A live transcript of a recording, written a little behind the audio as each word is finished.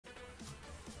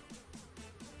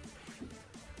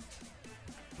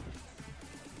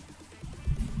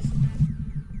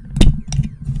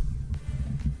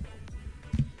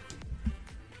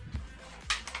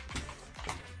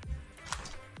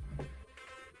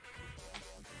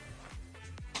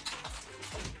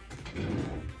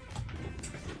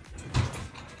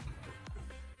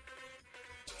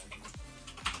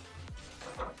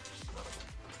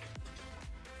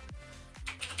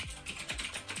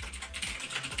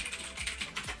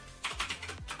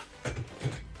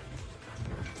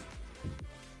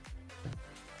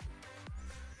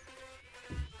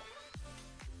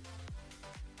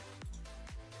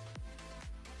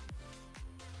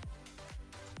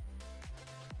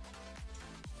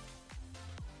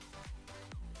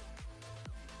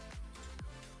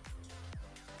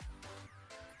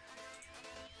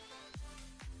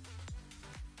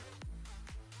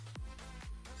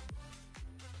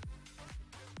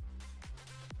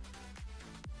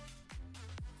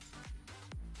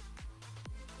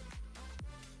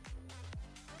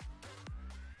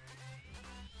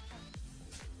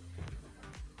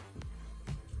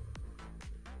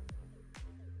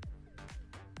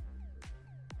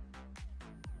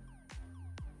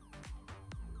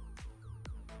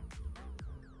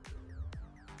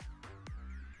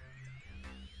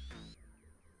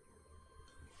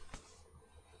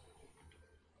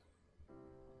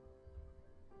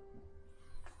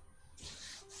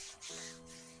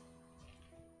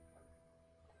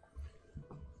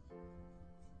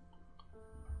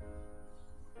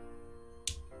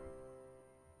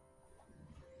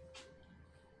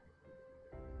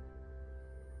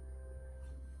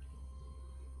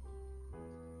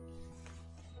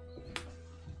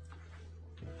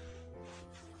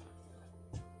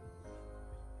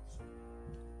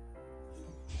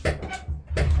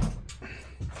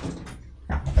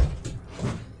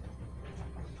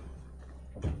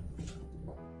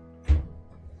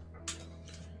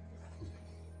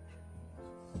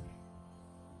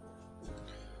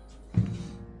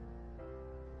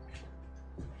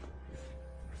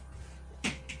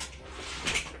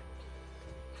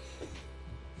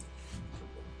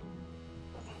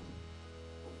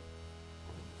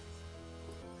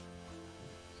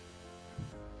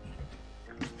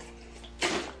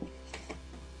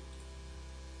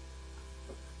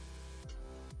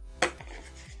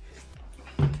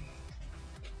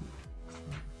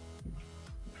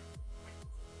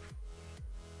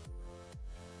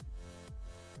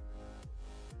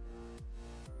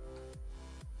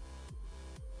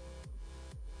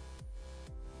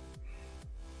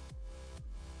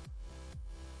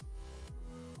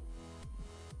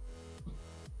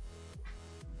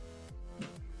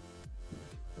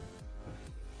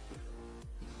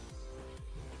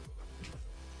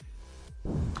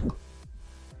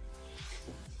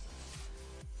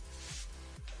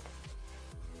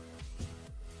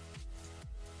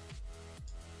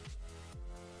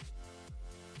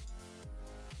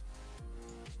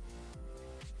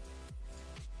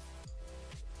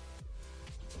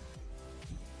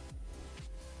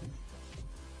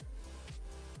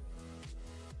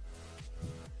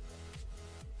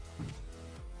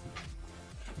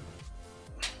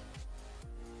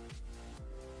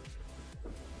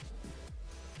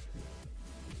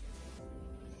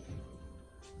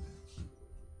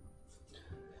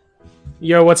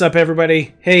Yo, what's up,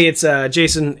 everybody? Hey, it's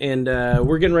Jason, and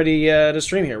we're getting ready to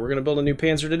stream here. We're going to build a new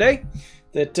Panzer today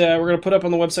that we're going to put up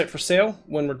on the website for sale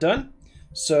when we're done.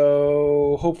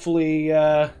 So hopefully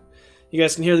you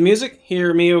guys can hear the music,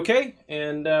 hear me okay,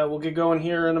 and we'll get going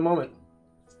here in a moment.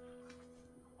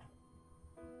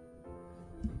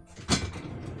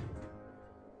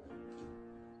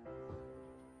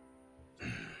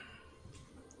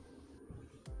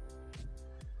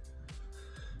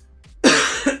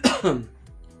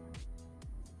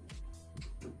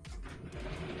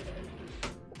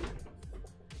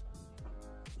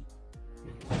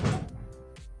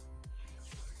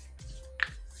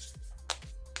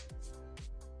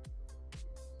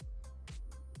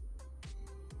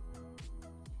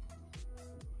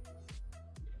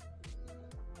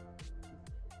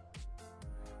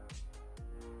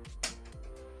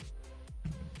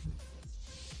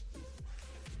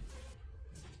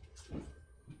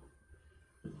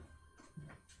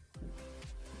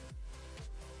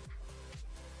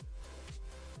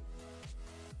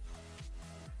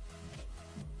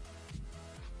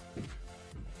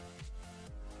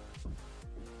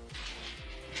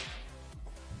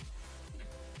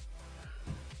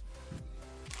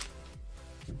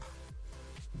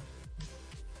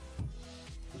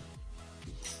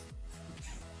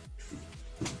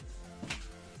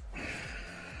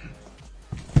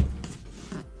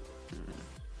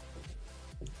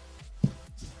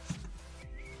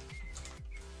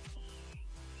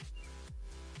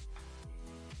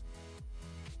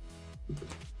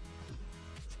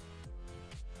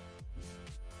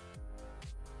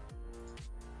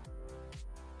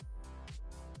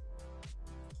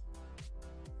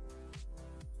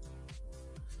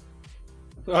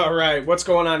 All right, what's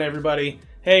going on, everybody?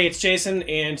 Hey, it's Jason,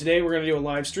 and today we're going to do a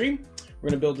live stream. We're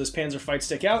going to build this Panzer fight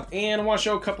stick out, and I want to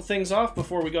show a couple things off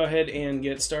before we go ahead and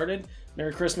get started.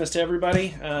 Merry Christmas to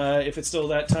everybody. If it's still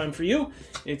that time for you,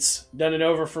 it's done and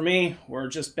over for me. We're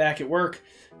just back at work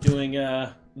doing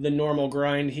the normal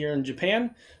grind here in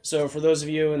Japan. So for those of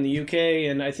you in the UK,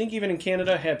 and I think even in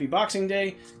Canada, happy Boxing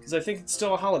Day, because I think it's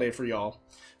still a holiday for y'all.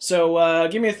 So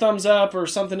give me a thumbs up or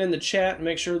something in the chat and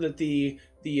make sure that the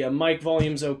mic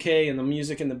volume's okay and the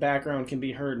music in the background can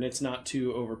be heard and it's not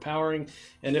too overpowering.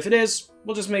 And if it is,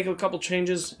 we'll just make a couple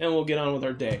changes and we'll get on with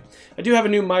our day. I do have a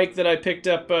new mic that I picked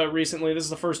up recently. This is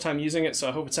the first time using it, so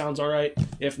I hope it sounds alright.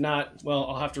 If not, well,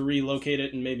 I'll have to relocate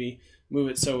it and maybe move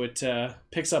it so it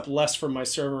picks up less from my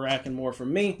server rack and more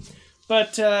from me.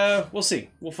 But we'll see.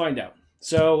 We'll find out.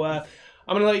 So I'm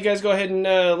going to let you guys go ahead and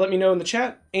let me know in the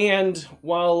chat. And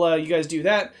while you guys do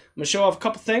that, I'm going to show off a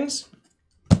couple things.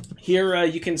 Here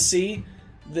you can see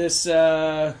this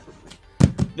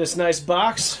this nice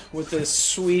box with this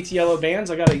sweet yellow bands.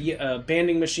 I got a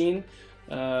banding machine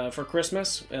for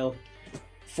Christmas. Well,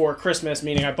 for Christmas,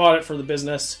 meaning I bought it for the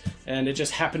business, and it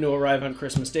just happened to arrive on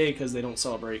Christmas Day because they don't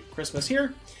celebrate Christmas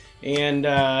here. And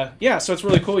yeah, so it's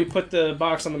really cool. You put the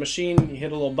box on the machine, you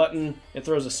hit a little button, it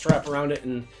throws a strap around it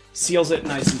and seals it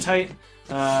nice and tight,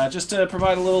 just to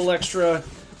provide a little extra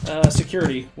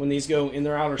security when these go in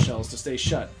their outer shells to stay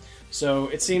shut. So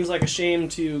it seems like a shame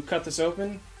to cut this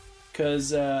open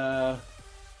because I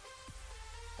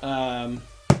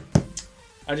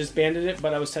just banded it,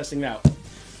 but I was testing it out.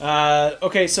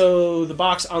 Okay, so the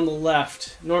box on the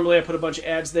left. Normally I put a bunch of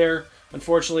ads there.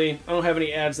 Unfortunately, I don't have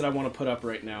any ads that I want to put up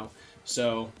right now.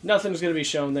 So nothing's going to be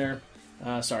shown there.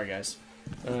 Sorry, guys.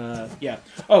 Yeah.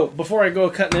 Oh, before I go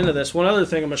cutting into this, one other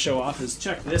thing I'm going to show off is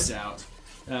check this out.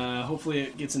 Hopefully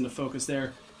it gets into focus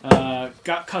there.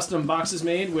 Got custom boxes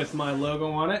made with my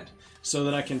logo on it so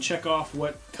that I can check off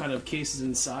what kind of case is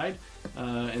inside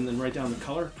and then write down the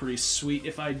color. Pretty sweet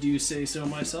if I do say so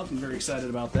myself. I'm very excited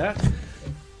about that.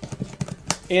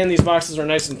 And these boxes are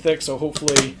nice and thick, so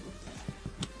hopefully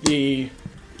the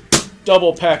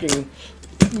double packing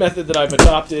method that I've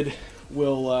adopted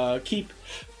will keep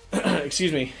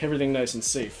excuse me, everything nice and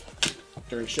safe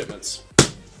during shipments.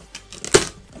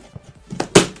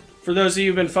 For those of you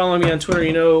who've been following me on Twitter,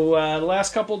 you know the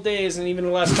last couple days and even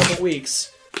the last couple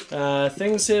weeks,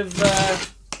 things have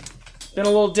been a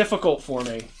little difficult for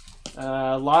me.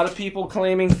 A lot of people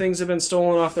claiming things have been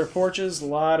stolen off their porches, a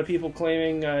lot of people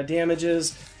claiming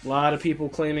damages, a lot of people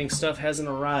claiming stuff hasn't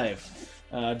arrived,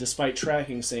 despite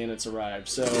tracking saying it's arrived.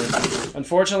 So,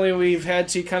 unfortunately, we've had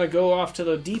to kind of go off to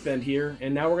the deep end here,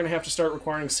 and now we're going to have to start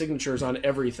requiring signatures on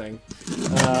everything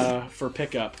for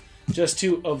pickup, just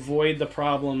to avoid the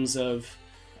problems of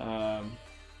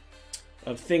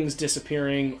things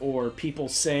disappearing or people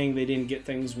saying they didn't get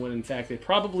things when in fact they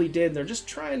probably did. They're just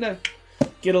trying to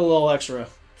get a little extra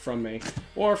from me,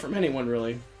 or from anyone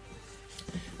really.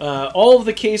 All of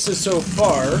the cases so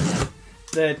far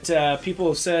that people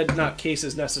have said, not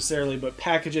cases necessarily, but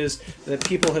packages that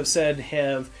people have said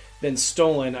have been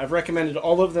stolen, I've recommended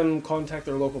all of them contact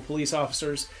their local police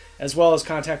officers as well as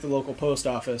contact the local post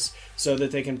office so that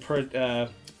they can put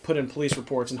in police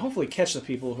reports and hopefully catch the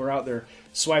people who are out there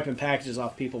swiping packages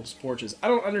off people's porches. I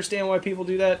don't understand why people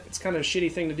do that. It's kind of a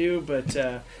shitty thing to do, but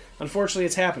unfortunately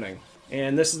it's happening.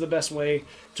 And this is the best way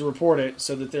to report it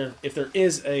so that if there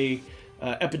is a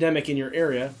epidemic in your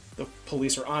area, the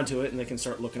police are onto it and they can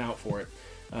start looking out for it.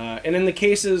 And in the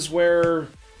cases where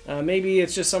maybe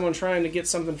it's just someone trying to get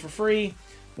something for free,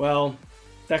 well,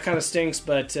 that kind of stinks,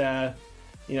 but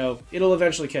you know, it'll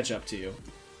eventually catch up to you.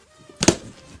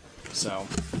 So,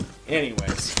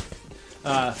 anyways,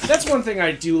 that's one thing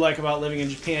I do like about living in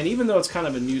Japan, even though it's kind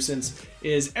of a nuisance,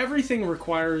 is everything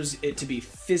requires it to be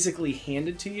physically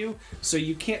handed to you. So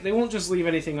you can't, they won't just leave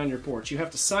anything on your porch. You have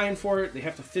to sign for it, they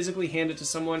have to physically hand it to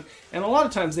someone, and a lot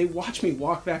of times they watch me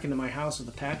walk back into my house with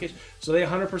a package, so they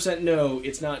 100% know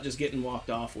it's not just getting walked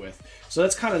off with. So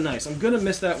that's kind of nice. I'm going to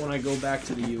miss that when I go back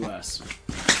to the U.S.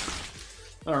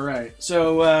 Alright,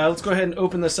 so let's go ahead and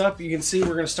open this up. You can see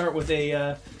we're going to start with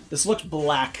a, this looks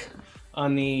black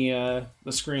on the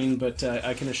screen, but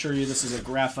I can assure you this is a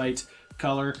graphite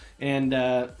color, and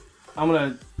I'm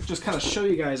going to just kind of show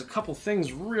you guys a couple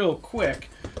things real quick.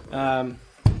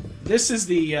 This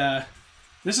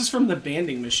is from the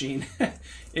banding machine.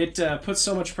 It puts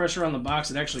so much pressure on the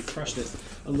box it actually crushed it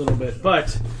a little bit,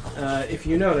 but if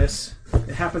you notice,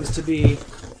 it happens to be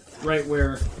right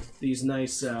where these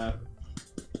nice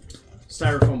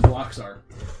styrofoam blocks are,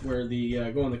 where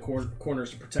the go in the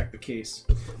corners to protect the case.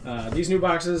 These new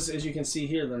boxes, as you can see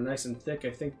here, they're nice and thick.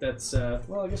 I think that's,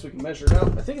 well, I guess we can measure it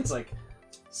out. I think it's like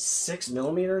 6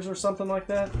 millimeters or something like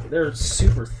that. They're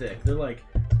super thick. They're like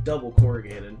double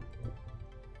corrugated.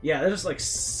 Yeah, they're just like,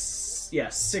 yeah,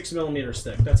 6 millimeters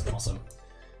thick. That's awesome.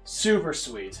 Super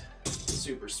sweet.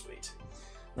 Super sweet.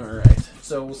 Alright,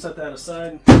 so we'll set that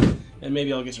aside, and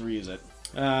maybe I'll get to reuse it.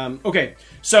 Okay,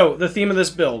 so the theme of this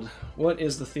build. What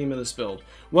is the theme of this build?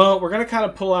 Well, we're going to kind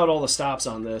of pull out all the stops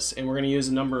on this, and we're going to use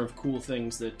a number of cool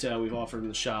things that we've offered in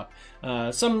the shop.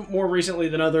 Some more recently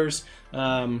than others,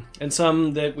 and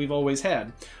some that we've always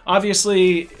had.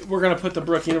 Obviously, we're going to put the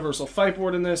Brook Universal Fight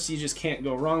Board in this. You just can't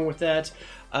go wrong with that.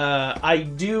 I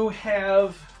do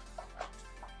have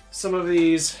some of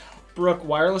these Brook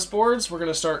wireless boards. We're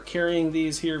going to start carrying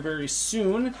these here very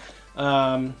soon.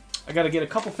 I got to get a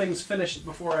couple things finished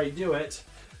before I do it.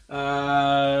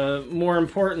 More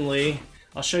importantly,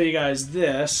 I'll show you guys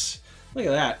this. Look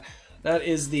at that. That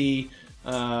is the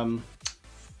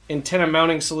antenna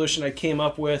mounting solution I came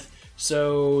up with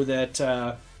so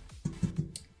that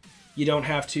you don't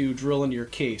have to drill into your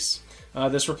case.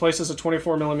 This replaces a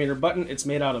 24mm button. It's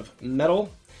made out of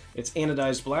metal. It's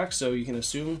anodized black, so you can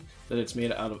assume that it's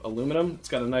made out of aluminum. It's it's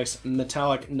got a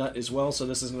metallic nut as well, so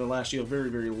this is going to last you a very,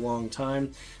 very long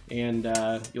time. And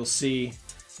you'll see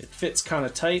it fits kind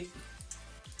of tight,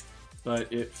 but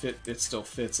it still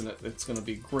fits, and it's going to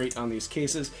be great on these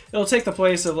cases. It'll take the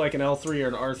place of like an L3 or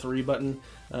an R3 button,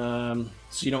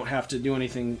 so you don't have to do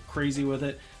anything crazy with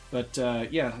it. But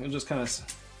yeah, it'll just kind of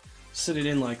sit it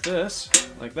in like this,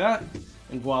 like that,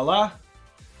 and voila,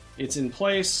 it's in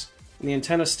place. And the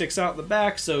antenna sticks out the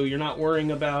back, so you're not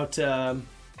worrying about the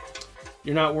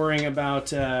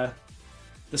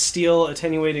steel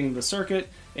attenuating the circuit,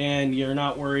 and you're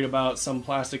not worried about some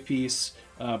plastic piece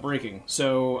breaking.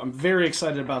 So I'm very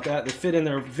excited about that. They fit in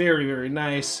there very, very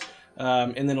nice,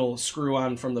 and then it'll screw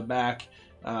on from the back.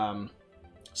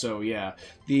 So yeah,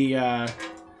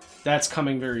 that's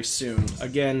coming very soon.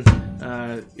 Again,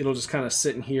 it'll just kind of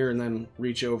sit in here and then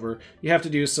reach over. You have to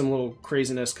do some little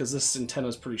craziness because this antenna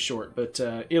is pretty short, but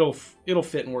it'll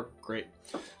fit and work great.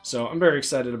 So I'm very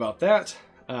excited about that.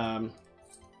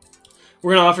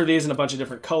 We're gonna offer these in a bunch of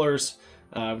different colors.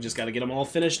 We've just got to get them all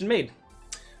finished and made.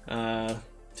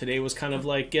 Today was kind of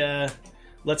like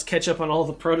let's catch up on all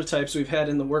the prototypes we've had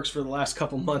in the works for the last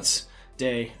couple months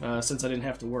day, since I didn't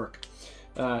have to work.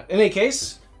 In any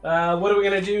case, what are we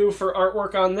going to do for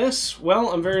artwork on this? Well,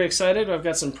 I'm very excited. I've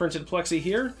got some printed plexi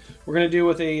here. We're going to do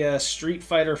with a Street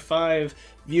Fighter V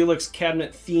Vuelix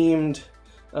cabinet themed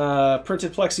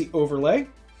printed plexi overlay.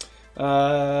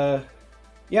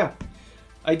 Yeah.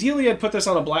 Ideally, I'd put this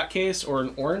on a black case or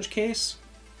an orange case,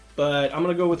 but I'm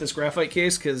going to go with this graphite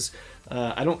case because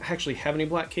I don't actually have any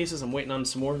black cases. I'm waiting on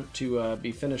some more to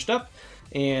be finished up,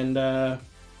 and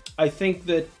I think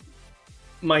that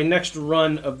my next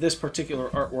run of this particular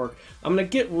artwork, I'm going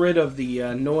to get rid of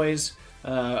the noise.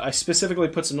 I specifically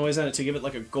put some noise on it to give it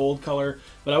like a gold color,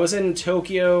 but I was in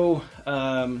Tokyo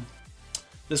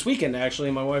this weekend, actually,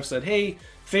 and my wife said, hey,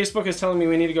 Facebook is telling me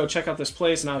we need to go check out this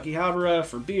place in Akihabara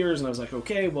for beers, and I was like,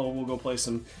 okay, well, we'll go play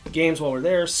some games while we're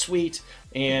there, sweet.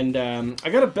 And I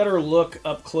got a better look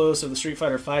up close of the Street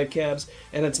Fighter V cabs,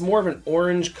 and it's more of an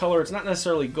orange color. It's not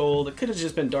necessarily gold. It could have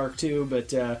just been dark too,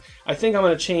 but I think I'm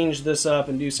going to change this up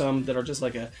and do some that are just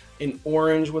like an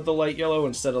orange with the light yellow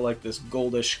instead of like this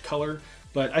goldish color.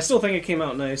 But I still think it came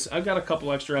out nice. I've got a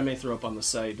couple extra I may throw up on the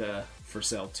side for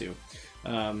sale too.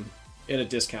 At a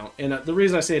discount. And the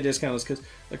reason I say a discount is because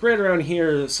like right around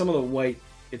here, some of the white,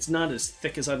 it's not as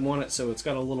thick as I'd want it, so it's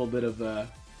got a little bit of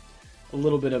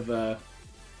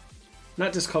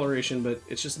not discoloration, but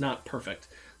it's just not perfect.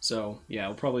 So yeah,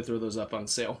 I'll probably throw those up on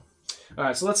sale. All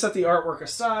right, so let's set the artwork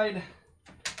aside.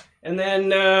 And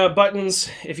then buttons.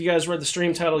 If you guys read the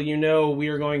stream title, you know we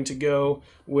are going to go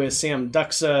with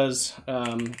SAMDUCKSA's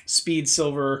Speed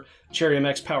Silver Cherry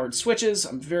MX powered switches.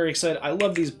 I'm very excited. I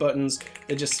love these buttons.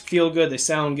 They just feel good. They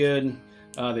sound good.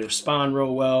 They respond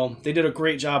real well. They did a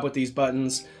great job with these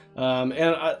buttons.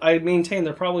 And I maintain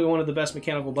they're probably one of the best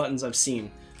mechanical buttons I've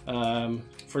seen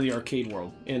for the arcade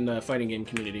world in the fighting game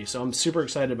community. So I'm super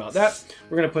excited about that.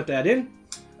 We're going to put that in.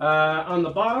 On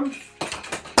the bottom,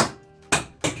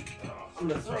 I'm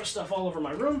going to throw stuff all over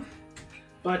my room.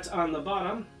 But on the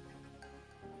bottom,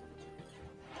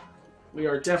 we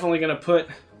are definitely going to put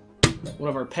one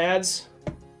of our pads.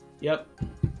 Yep,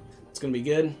 it's going to be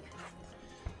good.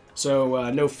 So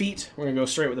no feet. We're going to go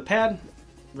straight with the pad.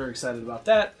 Very excited about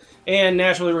that. And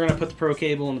naturally, we're going to put the Pro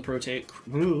cable and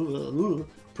the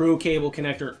Pro cable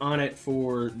connector on it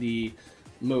for the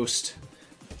most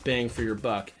bang for your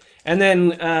buck. And then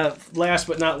last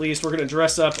but not least, we're going to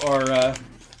dress up our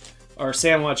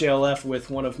Sandwatch ALF with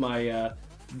one of my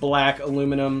black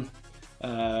aluminum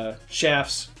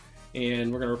shafts.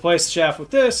 And we're going to replace the shaft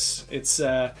with this. It's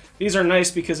these are nice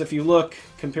because if you look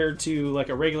compared to like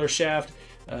a regular shaft,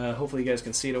 hopefully you guys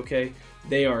can see it okay,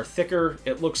 they are thicker.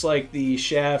 It looks like the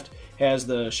shaft has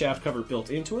the shaft cover built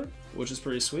into it, which is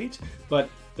pretty sweet, but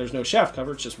there's no shaft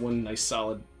cover. It's just one nice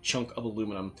solid chunk of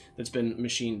aluminum that's been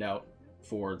machined out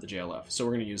for the JLF. So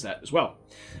we're going to use that as well.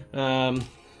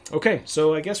 Okay,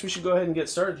 so I guess we should go ahead and get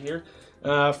started here.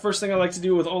 First thing I like to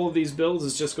do with all of these builds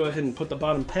is just go ahead and put the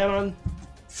bottom pad on,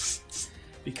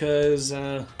 because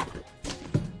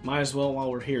might as well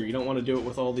while we're here. You don't want to do it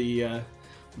with all the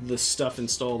stuff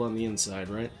installed on the inside,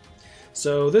 right?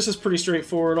 So this is pretty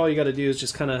straightforward. All you got to do is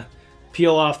just kind of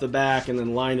peel off the back and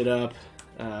then line it up,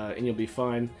 and you'll be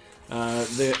fine.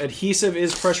 The adhesive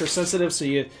is pressure sensitive, so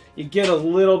you get a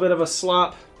little bit of a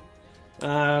slop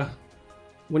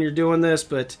when you're doing this,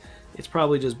 but it's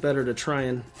probably just better to try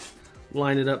and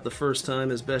line it up the first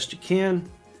time as best you can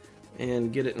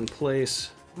and get it in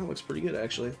place. That looks pretty good,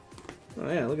 actually. Oh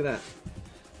yeah, look at that.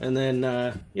 And then,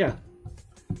 yeah,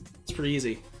 it's pretty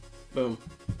easy. Boom.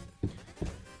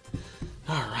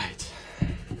 All right.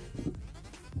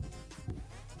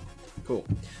 Cool.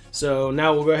 So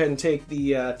now we'll go ahead and take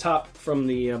the top from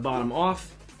the bottom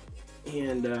off,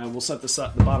 and we'll set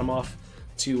the bottom off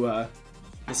to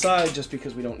the side just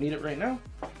because we don't need it right now.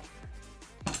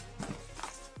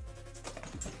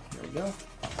 There we go.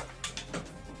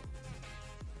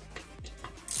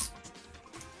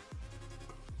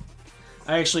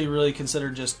 I actually really consider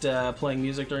just playing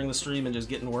music during the stream and just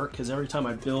getting to work, because every time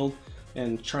I build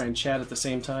and try and chat at the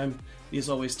same time, these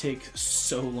always take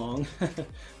so long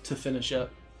to finish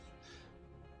up.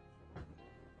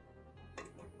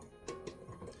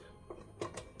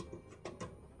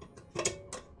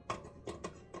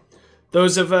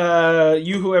 Those of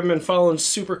you who haven't been following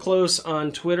super close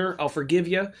on Twitter, I'll forgive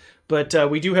you, but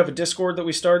we do have a Discord that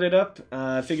we started up.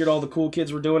 I figured all the cool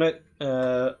kids were doing it.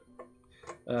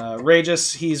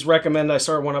 Ragus, he's recommended I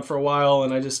start one up for a while,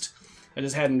 and I just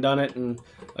hadn't done it. And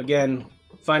again,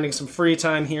 finding some free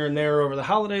time here and there over the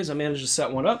holidays, I managed to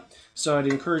set one up. So I'd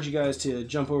encourage you guys to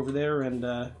jump over there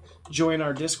and join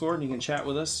our Discord, and you can chat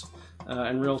with us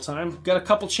in real time. Got a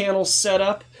couple channels set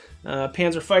up.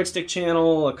 Panzer Fight Stick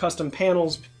channel, a custom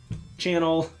panels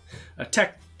channel, a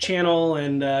tech channel,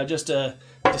 and just a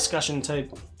discussion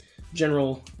type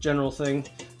general thing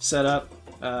set up.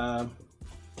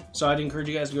 So I'd encourage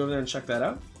you guys to go over there and check that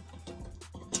out.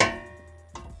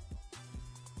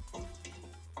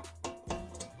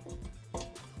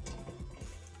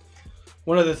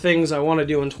 One of the things I want to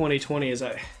do in 2020 is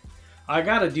I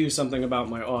got to do something about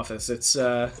my office. It's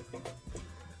the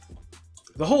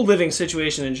whole living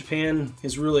situation in Japan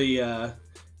has really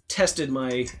tested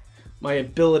my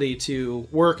ability to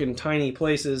work in tiny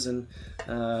places and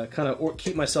kind of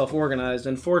keep myself organized.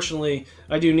 Unfortunately,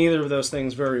 I do neither of those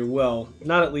things very well,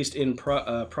 not at least in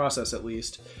process at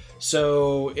least.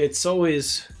 So it's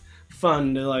always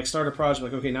fun to like start a project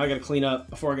like, okay, now I got to clean up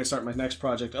before I can start my next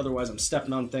project, otherwise I'm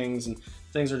stepping on things and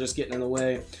things are just getting in the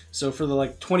way. So for the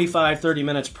like 25-30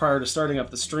 minutes prior to starting up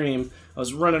the stream, I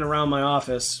was running around my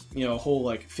office, you know, a whole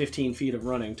like 15 feet of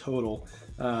running total,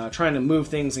 trying to move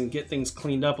things and get things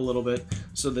cleaned up a little bit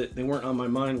so that they weren't on my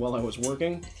mind while I was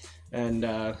working. And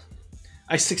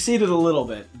I succeeded a little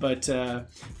bit, but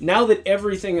now that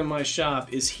everything in my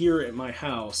shop is here at my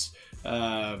house,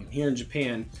 here in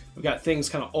Japan, I've got things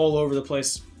kind of all over the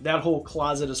place. That whole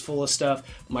closet is full of stuff.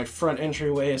 My front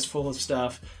entryway is full of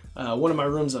stuff. One of my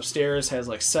rooms upstairs has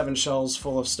like 7 shelves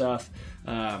full of stuff.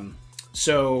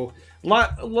 So a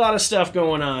lot of stuff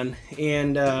going on.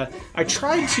 And I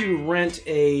tried to rent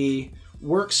a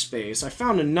workspace. I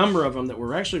found a number of them that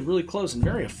were actually really close and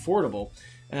very affordable.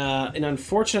 And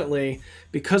unfortunately,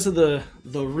 because of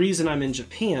the reason I'm in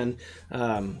Japan,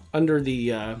 under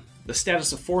the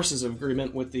status of forces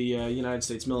agreement with the United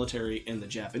States military and the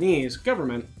Japanese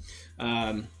government,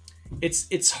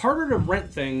 it's harder to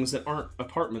rent things that aren't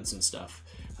apartments and stuff.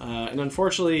 And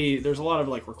unfortunately, there's a lot of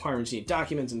like requirements. You need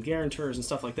documents and guarantors and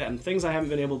stuff like that, and things I haven't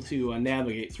been able to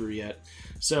navigate through yet.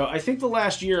 So I think the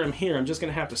last year I'm here, I'm just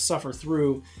going to have to suffer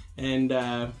through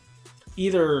and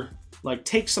either like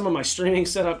take some of my streaming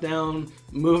setup down,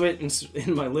 move it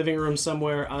in my living room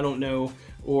somewhere, I don't know,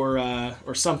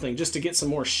 or something, just to get some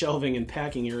more shelving and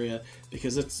packing area,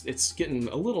 because it's getting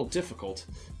a little difficult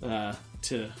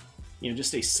to, you know, just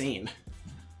stay sane.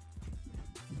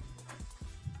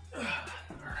 All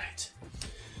right.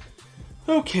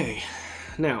 Okay.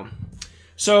 Now,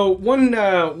 so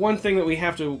one thing that we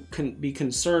have to be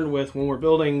concerned with when we're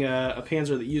building a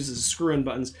Panzer that uses screw-in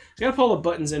buttons, you got to pull the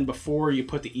buttons in before you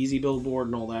put the easy build board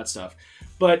and all that stuff.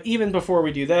 But even before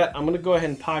we do that, I'm going to go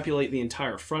ahead and populate the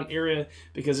entire front area,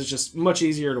 because it's just much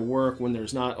easier to work when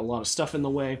there's not a lot of stuff in the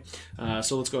way.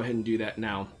 So let's go ahead and do that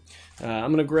now.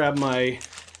 I'm going to grab my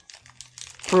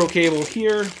Pro cable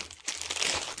here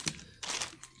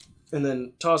and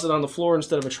then toss it on the floor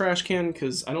instead of a trash can,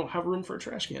 because I don't have room for a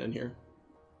trash can in here.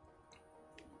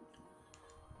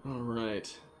 All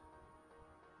right.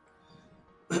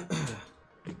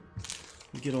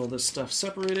 Get all this stuff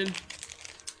separated.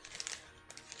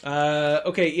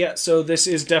 Okay, yeah, so this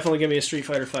is definitely going to be a Street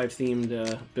Fighter V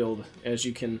themed build, as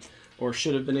you can, or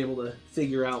should have been able to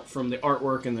figure out from the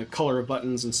artwork and the color of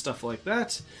buttons and stuff like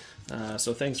that.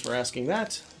 So thanks for asking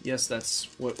that. Yes, that's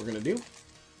what we're going to do.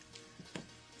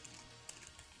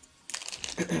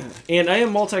 And I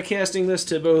am multicasting this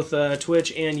to both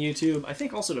Twitch and YouTube, I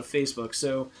think also to Facebook,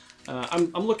 so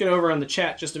I'm looking over on the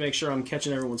chat just to make sure I'm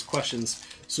catching everyone's questions.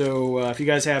 So if you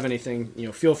guys have anything, you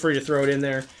know, feel free to throw it in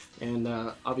there, and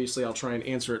obviously I'll try and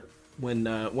answer it when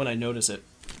I notice it.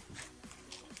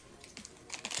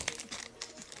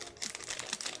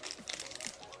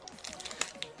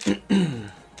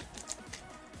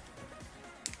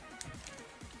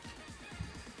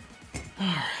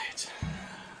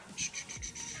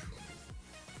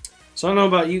 So I don't know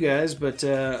about you guys, but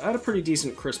I had a pretty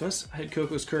decent Christmas. I had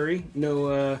Coco's curry,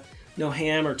 no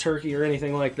ham or turkey or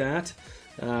anything like that,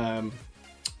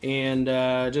 and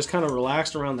just kind of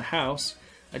relaxed around the house.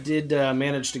 I did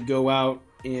manage to go out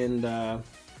and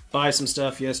buy some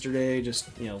stuff yesterday, just,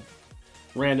 you know,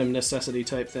 random necessity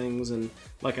type things. And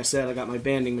like I said, I got my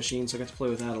banding machine, so I got to play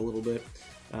with that a little bit.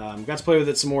 Got to play with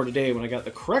it some more today when I got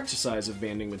the correct size of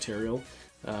banding material,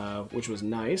 which was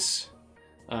nice.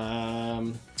 Yeah,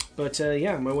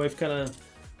 my wife kind of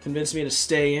convinced me to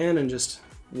stay in and just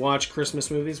watch Christmas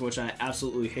movies, which I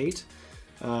absolutely hate.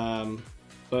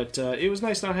 It was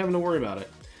nice not having to worry about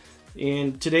it.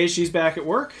 And today she's back at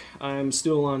work. I'm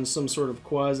still on some sort of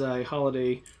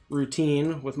quasi-holiday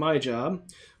routine with my job,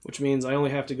 which means I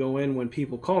only have to go in when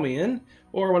people call me in,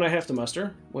 or when I have to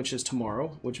muster, which is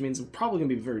tomorrow, which means I'm probably going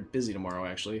to be very busy tomorrow,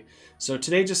 actually. So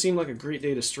today just seemed like a great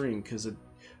day to stream, because I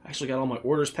actually got all my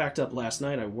orders packed up last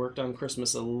night. I worked on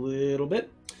Christmas a little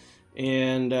bit,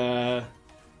 and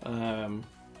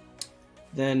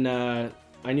then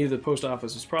I knew the post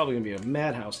office was probably going to be a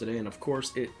madhouse today, and of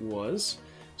course it was.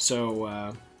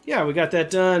 So, yeah, we got that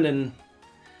done, and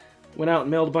went out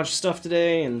and mailed a bunch of stuff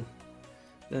today, and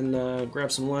then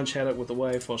grabbed some lunch, had it with the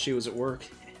wife while she was at work,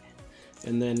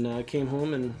 and then came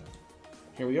home, and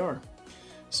here we are.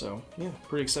 So, yeah,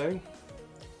 pretty exciting.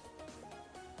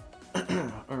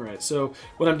 Alright, so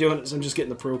what I'm doing is I'm just getting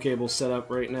the Pro cable set up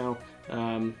right now,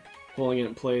 holding it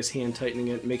in place, hand tightening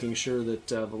it, making sure that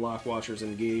the lock washer is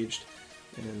engaged.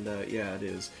 And yeah, it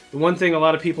is. The one thing a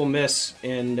lot of people miss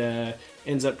and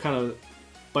ends up kind of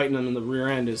biting them in the rear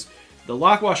end is the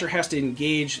lock washer has to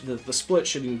engage, the split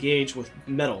should engage with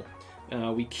metal.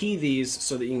 We key these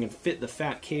so that you can fit the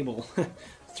fat cable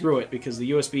through it, because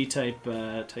the USB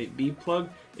type B plug,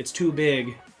 it's too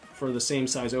big for the same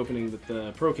size opening that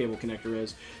the Pro cable connector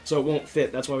is, so it won't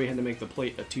fit. That's why we had to make the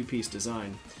plate a two-piece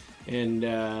design. And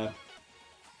a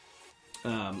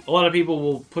lot of people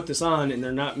will put this on and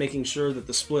they're not making sure that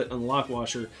the split on the lock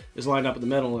washer is lined up with the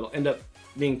metal. It'll end up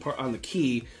being part on the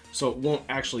key, so it won't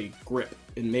actually grip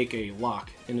and make a lock,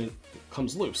 and it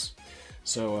comes loose.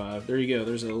 So there you go.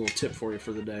 There's a little tip for you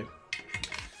for the day.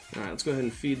 All right, let's go ahead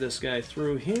and feed this guy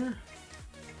through here.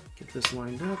 Get this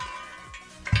lined up.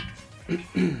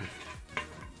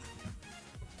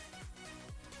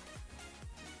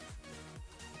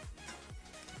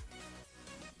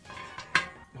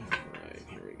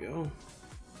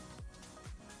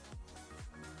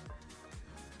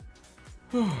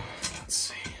 Let's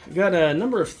see. I've got a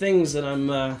number of things that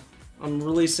I'm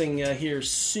releasing here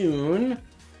soon.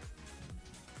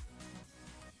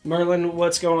 Merlin,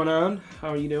 what's going on? How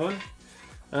are you doing?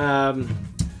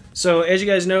 So as you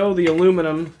guys know, the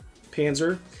aluminum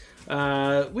Panzer,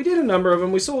 we did a number of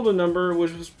them. We sold a number,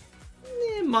 which was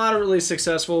moderately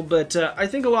successful, but I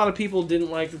think a lot of people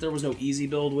didn't like that there was no easy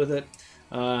build with it.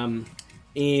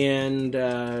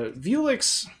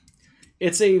 Vuelix,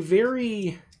 it's a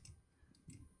very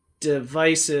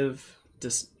divisive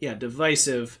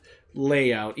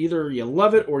layout. Either you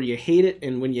love it or you hate it,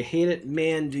 and when you hate it,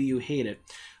 man, do you hate it.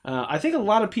 I think a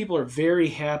lot of people are very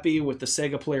happy with the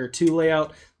Sega Player 2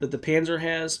 layout that the Panzer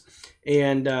has,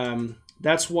 and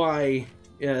that's why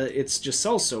it just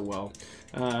sells so well.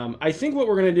 I think what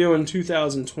we're going to do in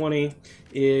 2020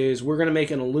 is we're going to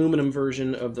make an aluminum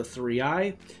version of the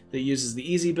 3i that uses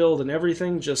the easy build and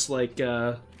everything, just like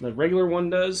the regular one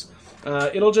does.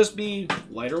 It'll just be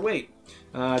lighter weight.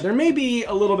 There may be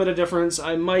a little bit of difference.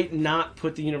 I might not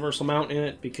put the universal mount in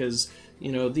it because,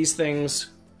 you know, these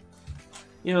things,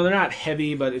 you know, they're not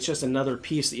heavy, but it's just another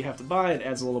piece that you have to buy. It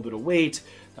adds a little bit of weight.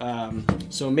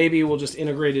 So maybe we'll just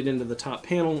integrate it into the top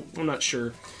panel. I'm not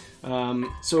sure.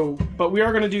 But we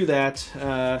are going to do that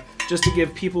just to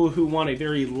give people who want a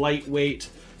very lightweight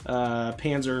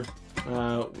Panzer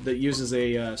that uses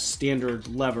a standard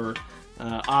lever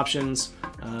options.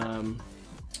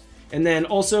 And then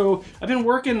also, I've been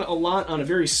working a lot on a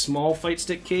very small fight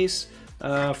stick case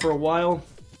for a while,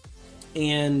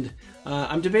 and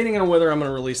I'm debating on whether I'm going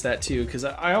to release that too, because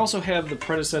I also have the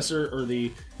predecessor, or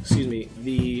the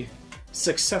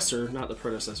successor, not the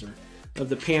predecessor, of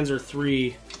the Panzer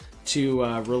III to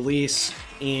release,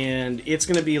 and it's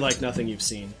going to be like nothing you've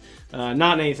seen.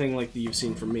 Not anything like you've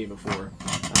seen from me before.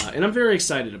 And I'm very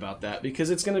excited about that, because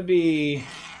it's going to be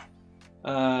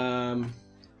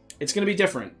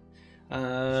different.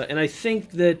 And I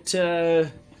think that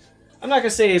I'm not going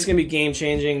to say it's going to be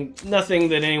game-changing. Nothing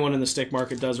that anyone in the stick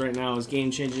market does right now is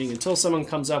game-changing until someone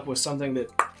comes up with something that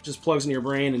just plugs in your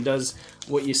brain and does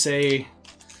what you say,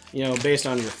 you know, based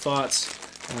on your thoughts.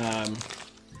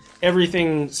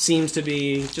 Everything seems to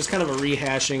be just kind of a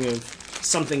rehashing of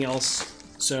something else.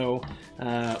 So,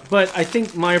 but I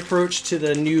think my approach to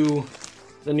the new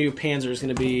Panzer is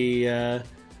going to be,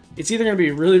 it's either going to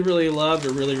be really, really loved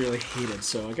or really, really hated.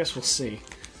 So I guess we'll see.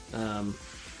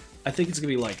 I think it's going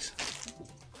to be liked.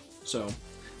 So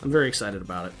I'm very excited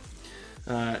about it.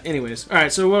 Anyways, all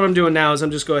right. So what I'm doing now is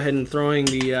I'm just go ahead and throwing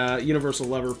the universal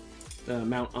lever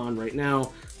mount on right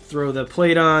now. Throw the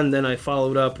plate on, then I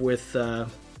followed up with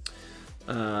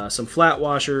some flat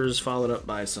washers, followed up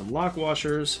by some lock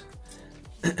washers.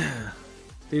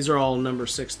 These are all number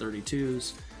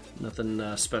 632s.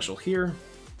 Nothing special here.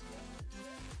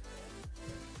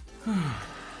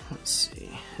 Let's see.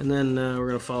 And then we're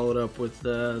going to follow it up with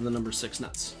the number 6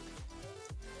 nuts.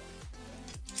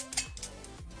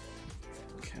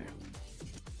 Okay.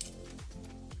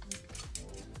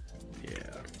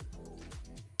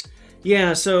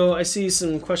 Yeah, so I see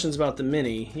some questions about the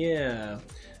Mini. Yeah.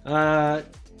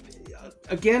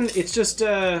 Again, it's just,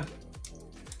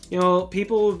 you know,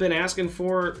 people have been asking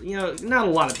for, you know, not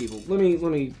a lot of people. Let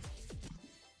me,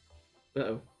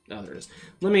 uh-oh. Oh, there it is.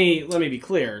 Let me be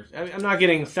clear. I'm not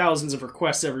getting thousands of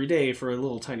requests every day for a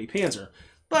little tiny Panzer,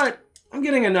 but I'm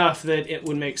getting enough that it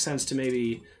would make sense to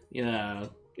maybe,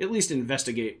 at least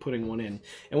investigate putting one in.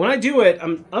 And when I do it,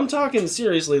 I'm talking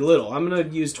seriously little. I'm gonna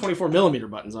use 24mm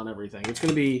buttons on everything. It's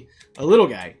gonna be a little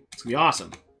guy. It's gonna be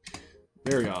awesome.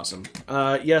 Very awesome.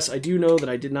 Yes, I do know that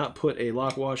I did not put a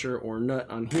lock washer or nut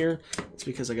on here. It's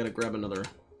because I gotta grab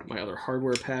my other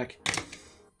hardware pack.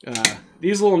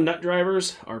 These little nut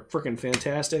drivers are freaking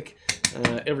fantastic.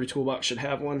 Every toolbox should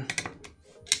have one.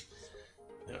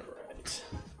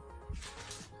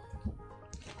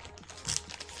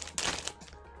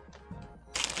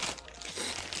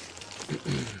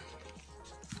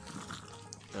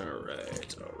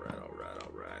 Alright.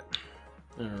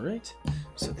 Alright.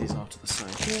 Set these off to the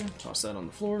side here. Toss that on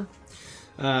the floor.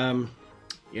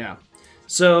 Yeah.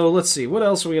 So let's see, what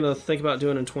else are we going to think about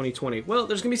doing in 2020? Well,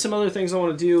 there's going to be some other things I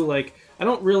want to do, like, I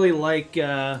don't really like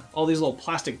all these little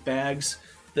plastic bags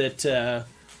that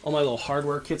all my little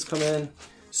hardware kits come in.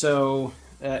 So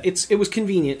it was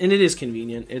convenient, and it is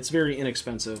convenient. It's very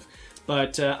inexpensive,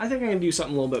 but I think I can do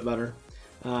something a little bit better.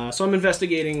 So I'm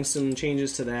investigating some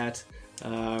changes to that.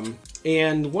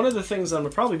 And one of the things I'm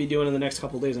going to probably be doing in the next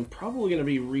couple of days, I'm probably going to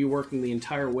be reworking the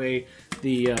entire way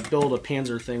the build a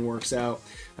Panzer thing works out.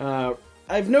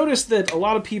 I've noticed that a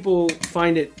lot of people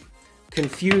find it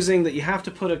confusing that you have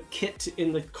to put a kit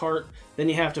in the cart, then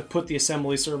you have to put the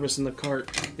assembly service in the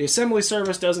cart. The assembly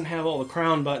service doesn't have all the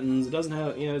crown buttons, it doesn't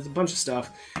have, it's a bunch of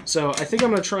stuff. So I think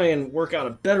I'm going to try and work out a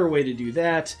better way to do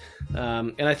that.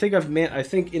 And I think I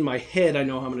think in my head I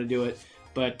know how I'm going to do it,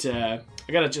 but I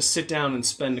got to just sit down and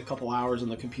spend a couple hours on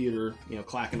the computer,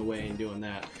 clacking away and doing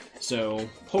that. So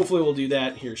hopefully we'll do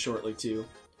that here shortly too.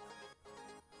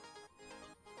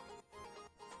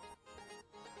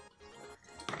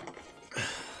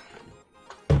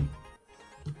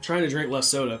 Trying to drink less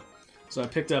soda, so I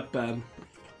picked up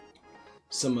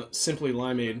some Simply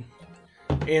Limeade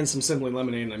and some Simply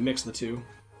Lemonade, and I mixed the two.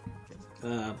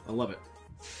 I love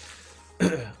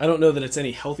it. I don't know that it's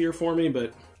any healthier for me,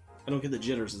 but I don't get the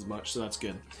jitters as much, so that's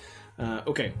good.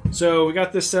 Okay, so we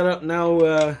got this set up. Now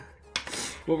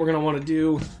what we're going to want to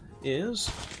do is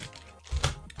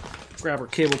grab our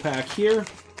cable pack here.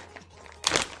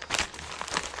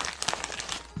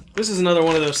 This is another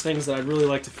one of those things that I'd really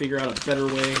like to figure out a better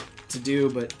way to do,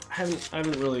 but I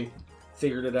haven't really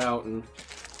figured it out, and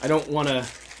I don't want to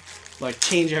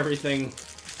change everything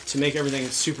to make everything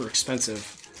super expensive,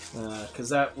 because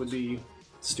that would be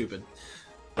stupid.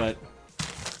 But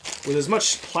with as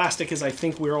much plastic as I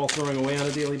think we're all throwing away on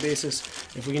a daily basis,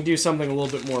 if we can do something a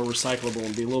little bit more recyclable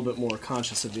and be a little bit more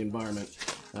conscious of the environment,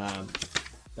 that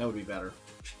would be better.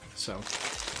 So,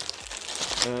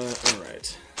 all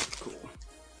right.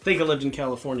 I think I lived in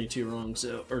California too long,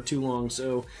 so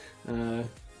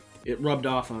it rubbed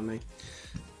off on me.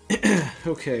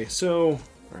 Okay, so all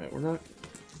right, we're gonna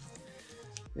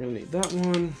need that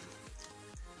one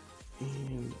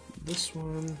and this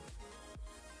one.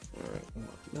 All right, we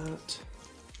want that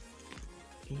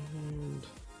and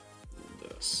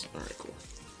this. All right, cool.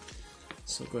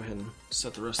 So go ahead and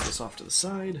set the rest of this off to the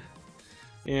side,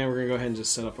 and we're gonna go ahead and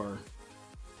just set up our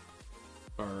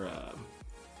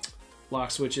lock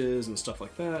switches and stuff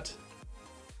like that.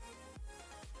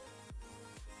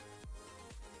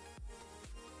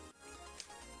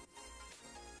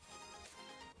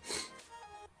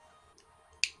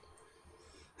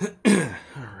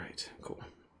 All right, cool.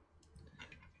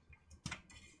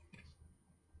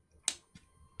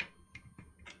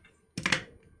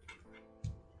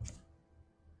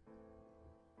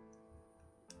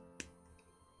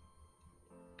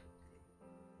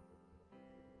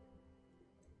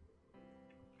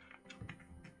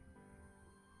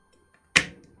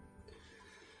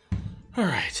 All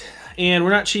right, and we're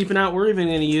not cheaping out. We're even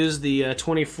going to use the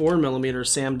 24mm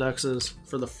SAMDUCKSAs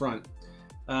for the front.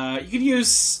 You could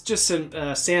use just some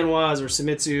Sanwas or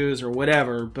Samitsus or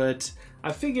whatever, but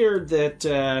I figured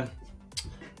that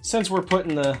since we're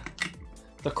putting the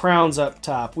crowns up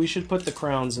top, we should put the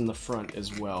crowns in the front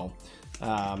as well.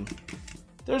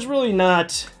 There's really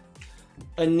not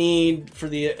a need for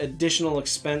the additional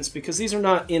expense because these are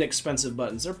not inexpensive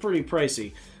buttons. They're pretty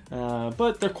pricey,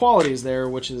 but their quality is there,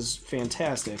 which is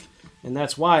fantastic, and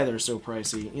that's why they're so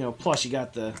pricey. You know, plus you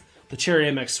got the Cherry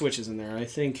MX switches in there. I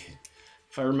think,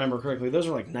 if I remember correctly, those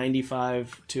are like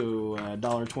 $95 to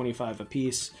 $1.25 a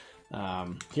piece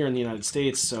here in the United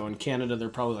States. So in Canada, they're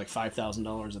probably like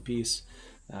 $5,000 a piece.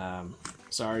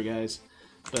 Sorry, guys,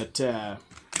 but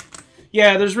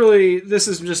yeah, this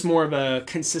is just more of a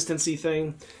consistency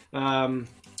thing. I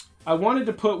wanted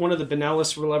to put one of the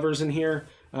Benellis levers in here.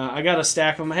 I got a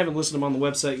stack of them. I haven't listed them on the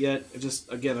website yet.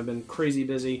 Again, I've been crazy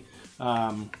busy.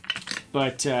 The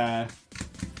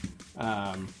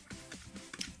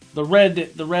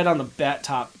red on the bat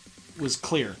top was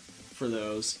clear for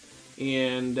those,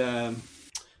 and I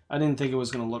didn't think it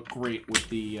was going to look great with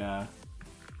the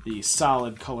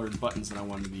solid colored buttons that I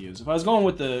wanted to use. If I was going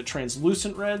with the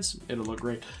translucent reds, it'll look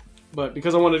great. But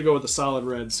because I wanted to go with the solid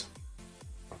reds,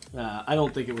 I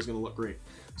don't think it was going to look great.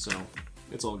 So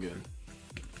it's all good.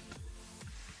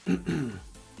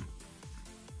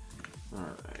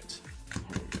 Alright. Here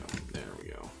we go. There we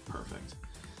go. Perfect.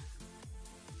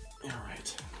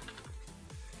 Alright.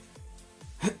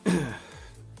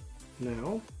 Now,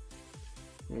 I'm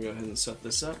going to go ahead and set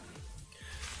this up.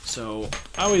 So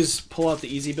I always pull out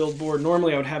the Easy Build board.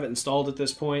 Normally I would have it installed at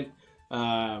this point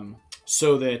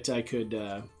so that I could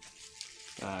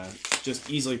just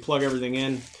easily plug everything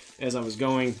in as I was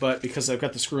going. But because I've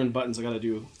got the screw-in buttons, I got to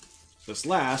do this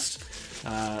last.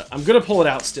 I'm going to pull it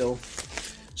out still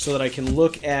so that I can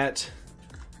look at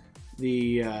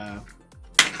the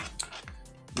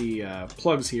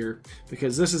plugs here,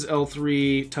 because this is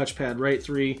L3, touchpad right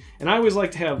 3, and I always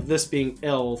like to have this being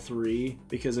L3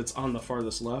 because it's on the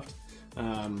farthest left.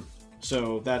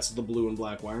 So that's the blue and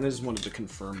black wire, and I just wanted to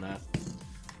confirm that.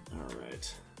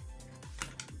 Alright,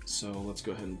 so let's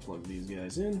go ahead and plug these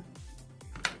guys in.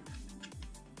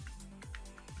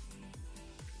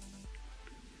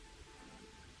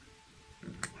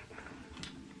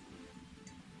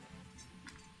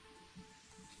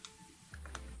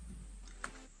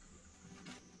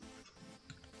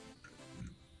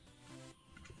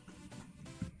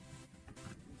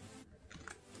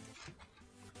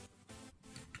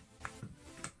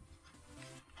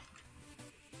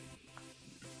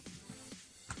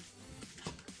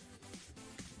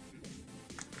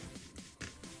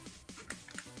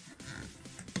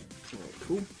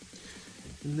 Cool.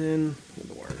 And then where'd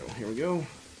the wire go? Here we go.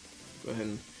 Go ahead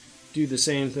and do the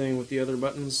same thing with the other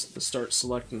buttons, the start,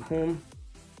 select, and home.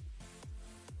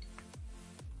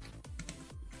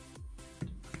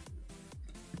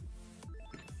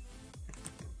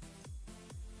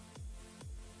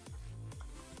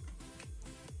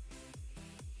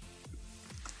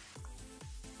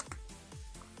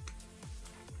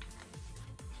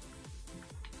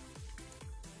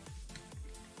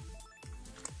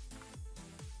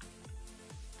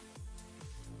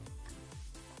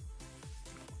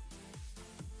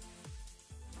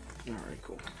 Alright,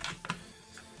 cool.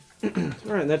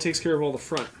 Alright, that takes care of all the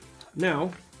front.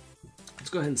 Now, let's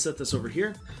go ahead and set this over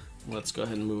here. Let's go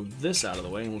ahead and move this out of the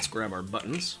way, and let's grab our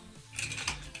buttons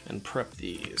and prep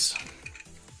these.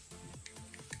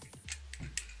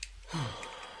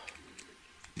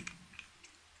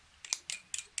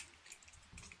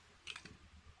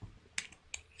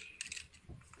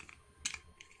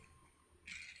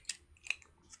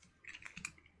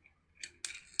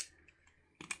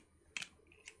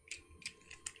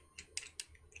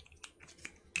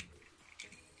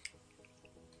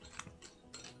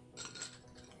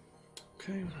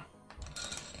 Okay,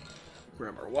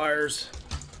 grab our wires.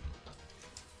 I'm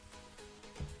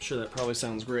sure that probably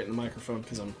sounds great in the microphone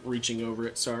because I'm reaching over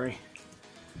it, sorry.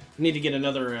 I need to get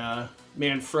another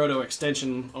Manfrotto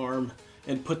extension arm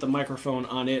and put the microphone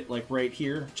on it, like right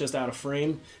here, just out of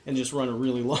frame, and just run a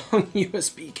really long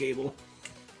USB cable.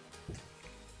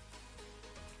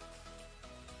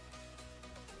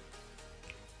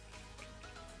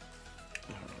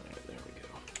 Alright, there we go.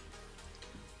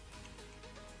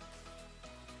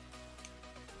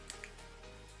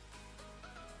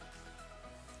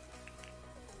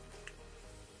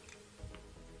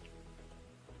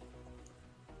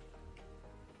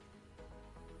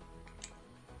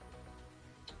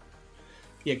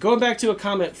 Yeah, going back to a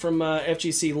comment from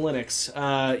FGC Linux.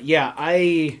 Yeah,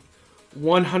 I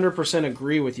 100%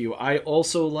 agree with you. I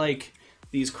also like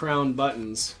these crown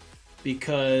buttons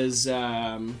because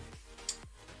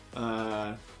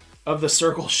of the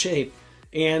circle shape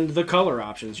and the color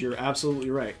options. You're absolutely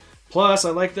right. Plus, I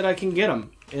like that I can get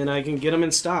them, and I can get them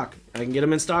in stock. I can get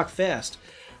them in stock fast.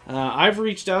 I've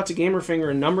reached out to Gamerfinger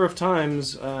a number of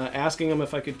times, asking them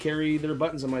if I could carry their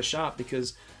buttons in my shop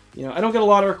because, you know, I don't get a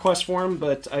lot of requests for them,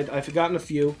 but I've gotten a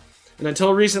few. And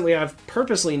until recently, I've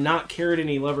purposely not carried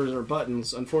any levers or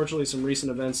buttons. Unfortunately, some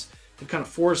recent events have kind of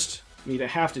forced me to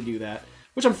have to do that,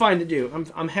 which I'm fine to do.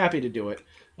 I'm happy to do it.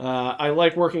 I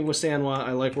like working with Sanwa.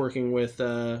 I like working with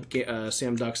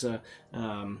SAMDUCKSA,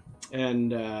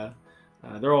 and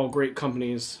they're all great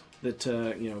companies that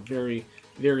you know, very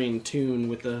in tune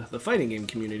with the fighting game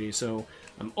community. So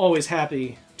I'm always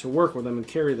happy to work with them and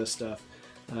carry this stuff,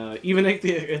 even at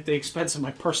the expense of my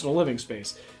personal living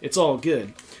space. It's all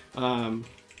good.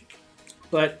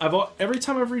 But every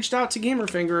time I've reached out to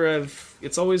Gamerfinger,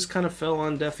 it's always kind of fell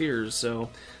on deaf ears. So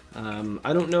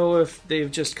I don't know if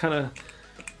they've just kind of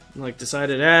like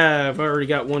decided, I've already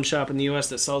got one shop in the U.S.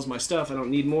 that sells my stuff. I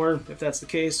don't need more. If that's the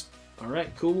case, all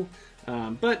right, cool.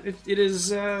 But it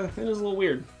is a little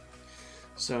weird.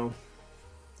 So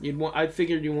I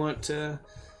figured you want to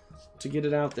get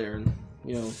it out there and,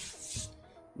 you know,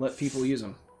 let people use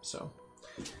them. So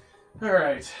all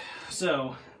right.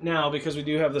 So now, because we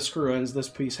do have the screw ends, this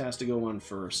piece has to go on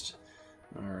first.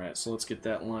 All right. So let's get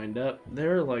that lined up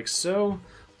there, like so.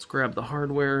 Let's grab the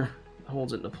hardware that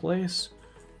holds it into place.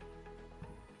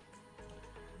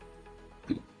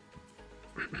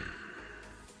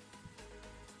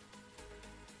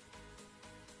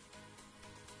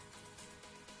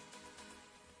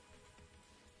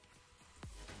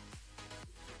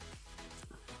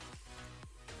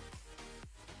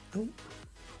 Oh.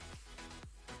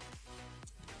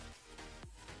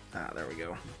 There we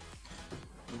go.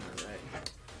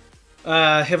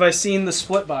 Alright. Have I seen the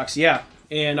split box? Yeah.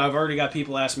 And I've already got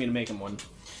people asking me to make them one.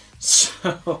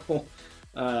 So,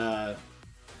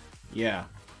 yeah.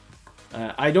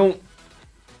 I'm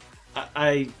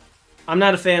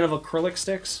not a fan of acrylic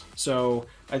sticks, so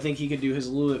I think he could do his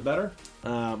a little bit better.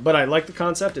 But I like the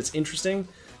concept. It's interesting.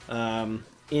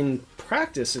 In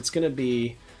practice, it's going to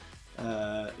be...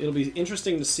 it'll be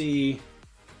interesting to see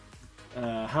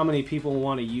how many people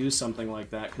want to use something like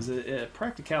that, because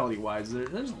practicality-wise,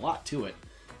 there's a lot to it.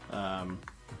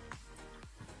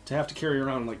 To have to carry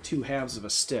around like two halves of a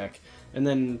stick, and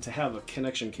then to have a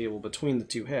connection cable between the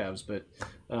two halves, but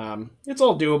it's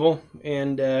all doable,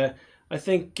 and I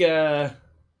think a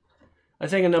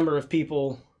number of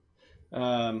people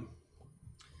have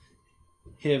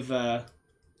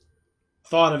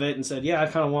thought of it and said, yeah, I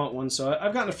kind of want one. So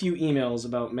I've gotten a few emails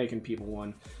about making people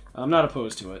one. I'm not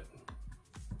opposed to it.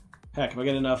 Heck, if I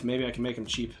get enough, maybe I can make them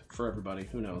cheap for everybody.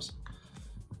 Who knows?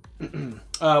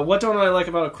 What don't I like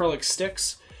about acrylic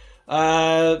sticks?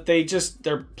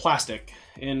 They're plastic,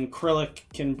 and acrylic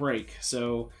can break.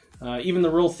 So even the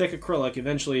real thick acrylic,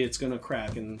 eventually it's going to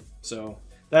crack, and so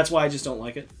that's why I just don't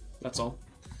like it. That's all.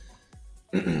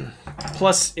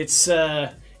 Plus, it's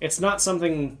not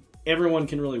something everyone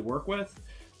can really work with.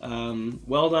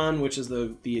 Weld-On, which is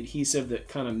the adhesive that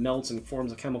kind of melts and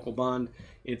forms a chemical bond,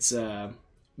 it's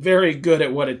very good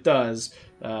at what it does,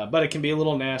 but it can be a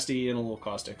little nasty and a little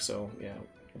caustic, so yeah,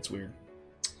 it's weird.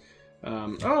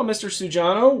 Oh, Mr.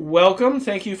 Sujano, welcome.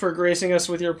 Thank you for gracing us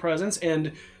with your presence,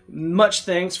 and much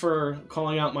thanks for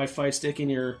calling out my fight stick in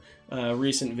your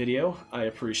recent video. I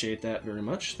appreciate that very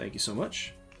much. Thank you so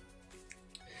much.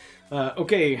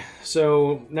 Okay,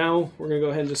 so now we're going to go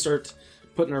ahead and just start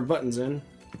putting our buttons in.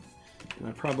 And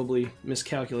I probably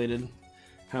miscalculated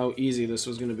how easy this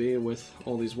was going to be with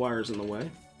all these wires in the way.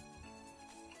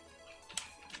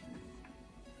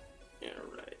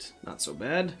 Alright, not so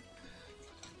bad.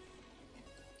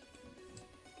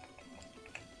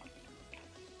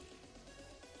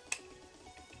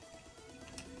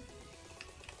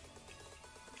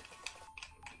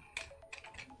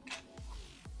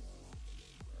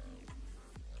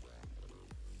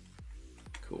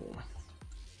 Cool.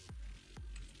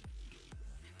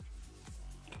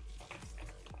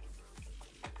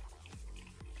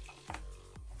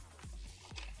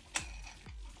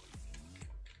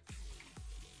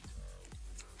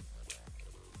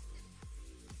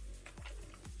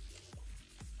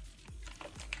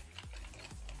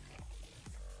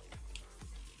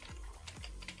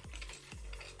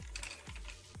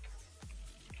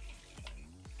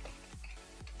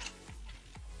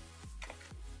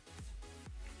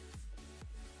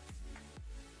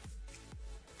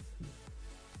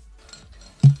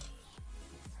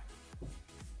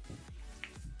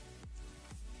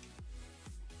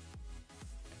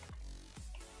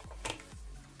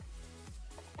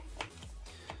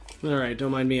 Alright,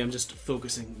 don't mind me, I'm just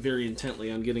focusing very intently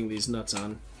on getting these nuts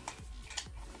on.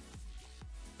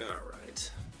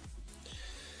 Alright.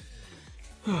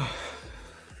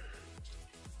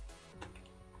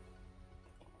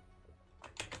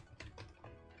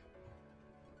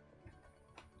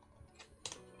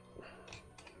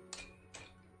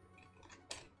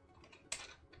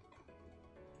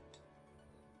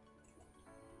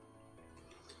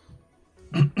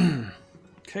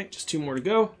 Okay, just 2 more to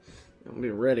go. And we'll be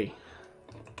ready.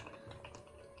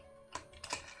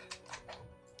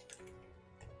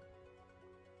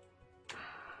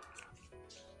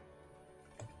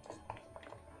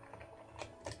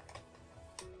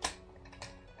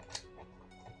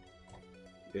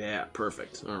 Yeah,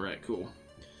 perfect. All right, cool.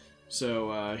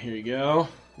 So here you go.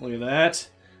 Look at that.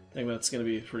 I think that's going to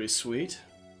be pretty sweet.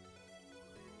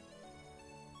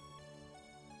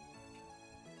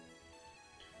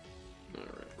 All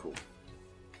right, cool.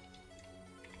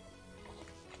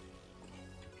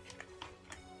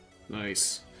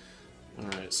 Nice. All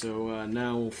right, so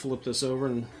now we'll flip this over,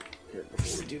 and here,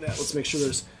 before we do that, let's make sure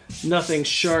there's nothing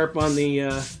sharp on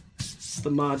the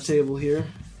mod table here.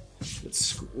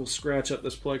 We'll scratch up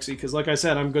this plexi, because like I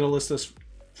said, I'm going to list this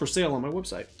for sale on my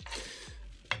website.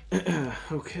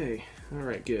 Okay,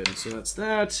 alright, good. So that's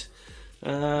that.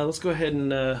 Let's go ahead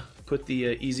and put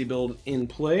the easy build in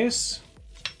place.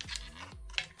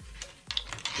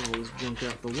 Get all this junk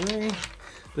out the way.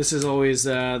 This is always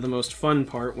the most fun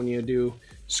part when you do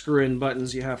screw-in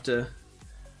buttons. You have to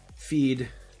feed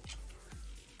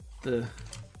the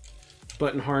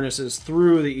button harnesses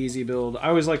through the easy build. I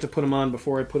always like to put them on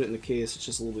before I put it in the case. It's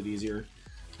just a little bit easier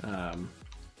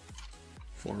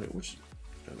for me. Which,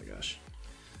 oh my gosh,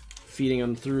 feeding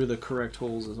them through the correct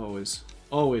holes is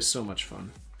always so much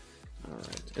fun. All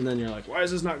right, and then you're like, why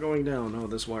is this not going down? Oh,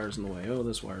 this wire's in the way. Oh,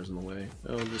 this wire's in the way.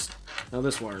 Oh,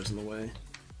 this wire's in the way.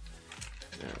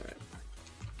 All right,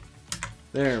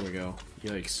 there we go.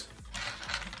 Yikes.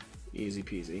 Easy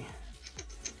peasy.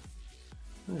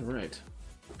 All right.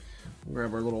 We'll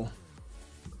grab our little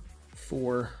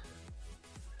 4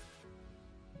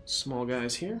 small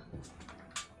guys here.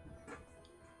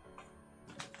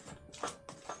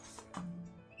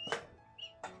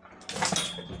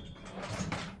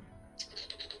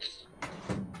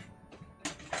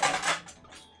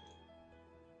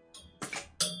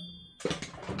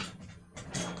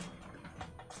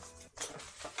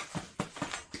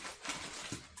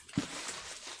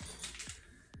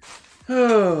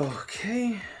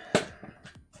 Okay.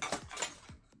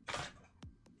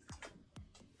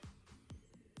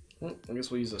 Well, I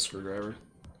guess we'll use a screwdriver.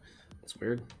 That's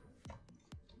weird.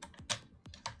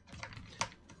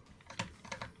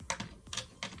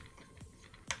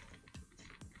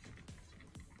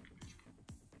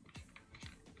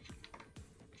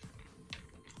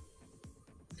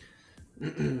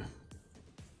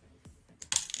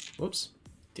 Whoops.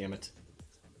 Damn it.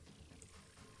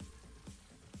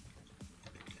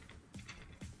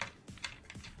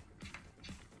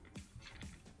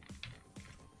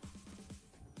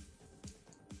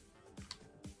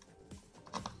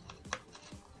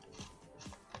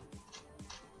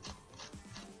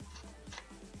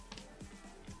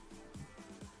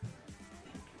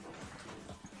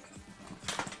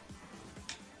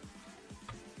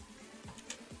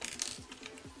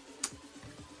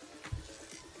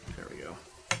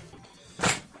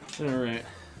 Alright,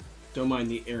 don't mind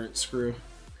the errant screw.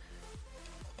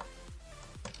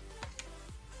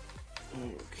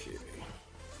 Okay.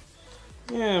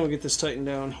 Yeah, we'll get this tightened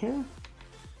down here,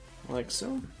 like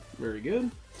so. Very good.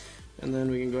 And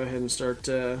then we can go ahead and start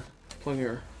plugging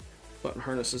our button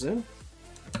harnesses in.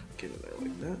 Get it there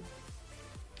like that.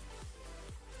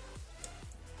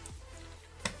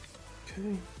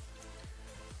 Okay.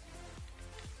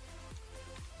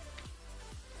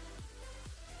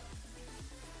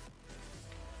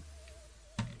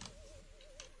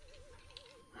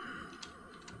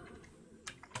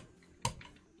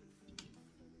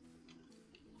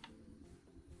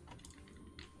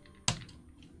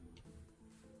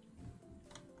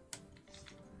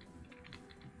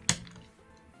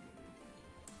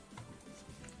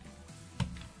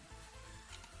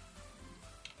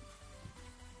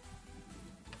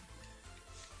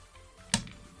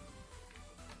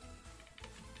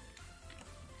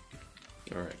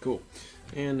 Alright, cool.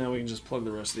 And now we can just plug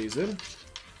the rest of these in,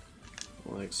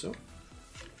 like so.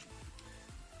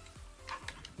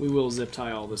 We will zip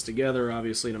tie all this together,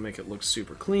 obviously, to make it look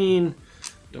super clean.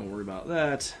 Don't worry about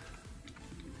that.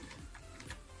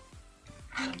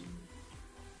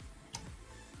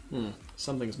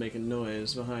 Something's making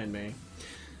noise behind me.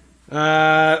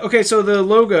 Okay, so the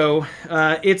logo,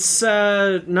 it's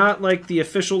not like the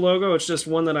official logo, it's just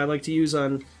one that I like to use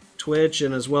on Twitch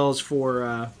and as well as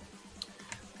for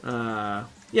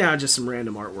yeah, just some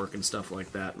random artwork and stuff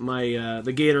like that. My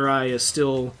the Gator Eye is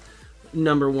still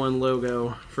 #1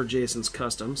 logo for Jason's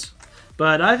Customs,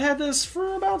 but I've had this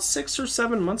for about 6 or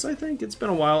 7 months. I think it's been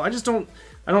a while. I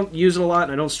don't use it a lot,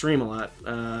 and I don't stream a lot.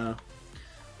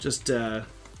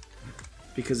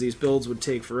 Because these builds would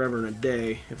take forever and a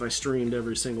day if I streamed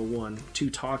every single one. Too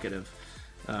talkative.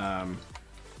 Yeah,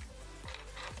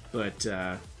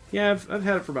 I've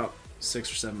had it for about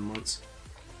 6 or 7 months.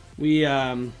 We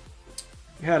had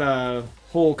a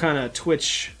whole kind of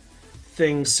Twitch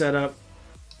thing set up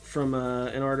from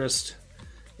an artist,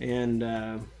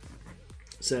 and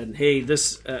said, hey,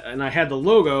 this... and I had the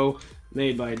logo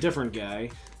made by a different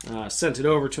guy. Sent it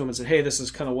over to him and said, hey, this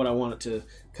is kind of what I want it to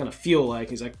kind of feel like.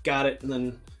 He's like, got it, and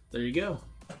then there you go.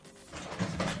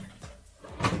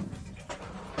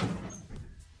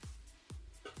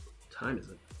 What time is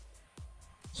it?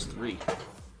 It's 3.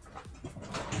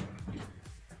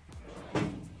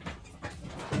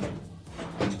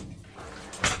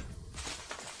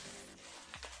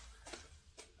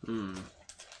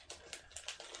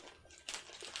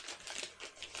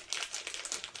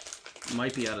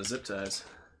 Might be out of zip ties.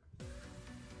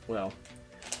 Well,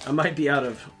 I might be out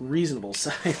of reasonable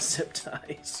size zip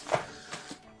ties.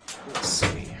 Let's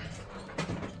see.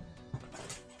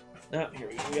 Ah, here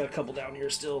we go. We got a couple down here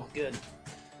still. Good.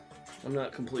 I'm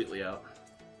not completely out.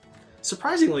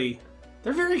 Surprisingly,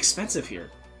 they're very expensive here.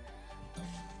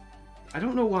 I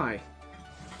don't know why.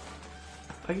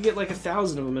 I could get like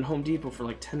 1,000 of them in Home Depot for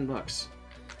like 10 bucks.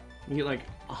 You can get like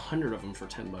 100 of them for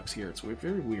 10 bucks here. It's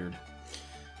very weird.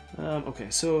 Okay,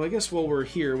 so I guess while we're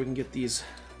here, we can get these,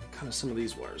 kind of some of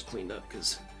these wires cleaned up,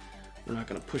 because we're not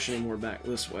going to push any more back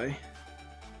this way.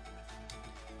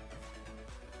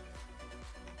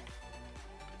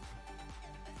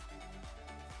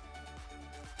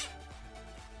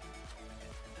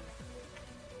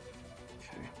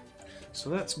 Okay, so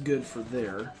that's good for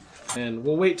there. And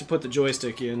we'll wait to put the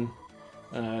joystick in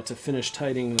to finish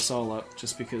tightening this all up,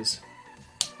 just because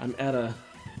I'm at a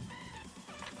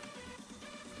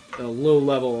low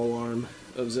level alarm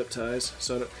of zip ties.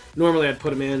 So normally I'd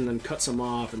put them in and then cut some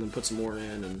off and then put some more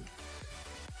in and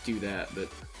do that, but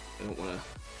I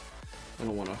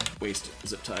don't want to waste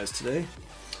zip ties today.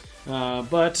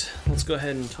 But let's go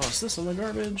ahead and toss this in the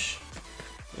garbage,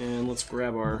 and let's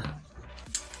grab our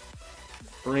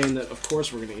brand that of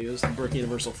course we're going to use, the Brick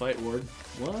Universal Fight Ward.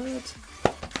 What?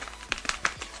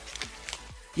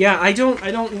 Yeah, I don't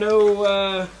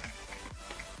know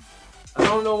I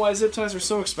don't know why zip ties are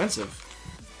so expensive.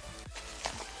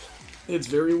 It's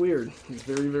very weird. It's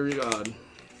very, very odd.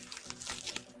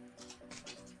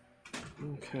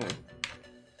 Okay.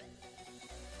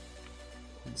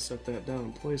 Let's set that down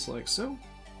in place like so.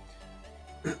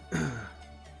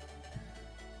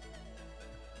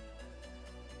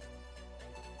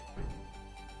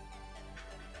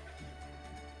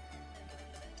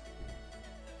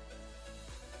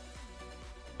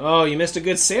 Oh, you missed a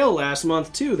good sale last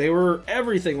month, too.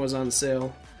 Everything was on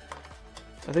sale.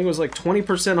 I think it was like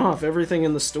 20% off everything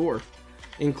in the store,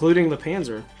 including the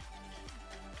Panzer.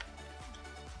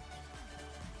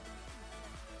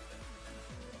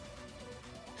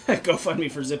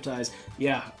 GoFundMe for zip ties.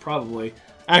 Yeah, probably.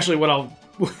 Actually,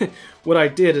 what I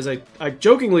did is I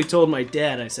jokingly told my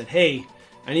dad, I said, hey,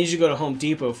 I need you to go to Home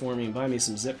Depot for me and buy me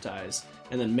some zip ties,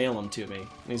 and then mail them to me. And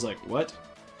he's like, what?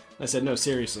 I said, no,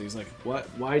 seriously. He's like, what?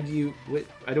 Why do you... What?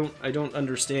 I don't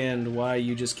understand why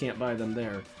you just can't buy them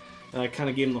there. And I kind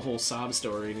of gave him the whole sob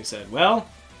story, and he said, well,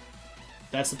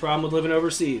 that's the problem with living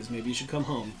overseas. Maybe you should come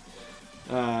home.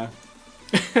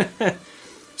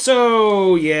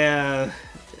 So, yeah.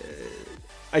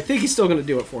 I think he's still going to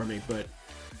do it for me, but...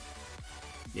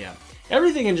 Yeah.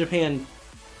 Everything in Japan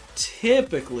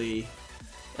typically...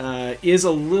 is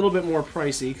a little bit more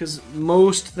pricey because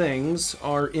most things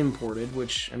are imported,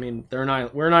 which, I mean, we're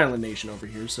an island nation over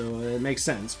here, so it makes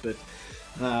sense, but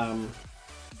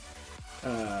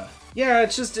yeah,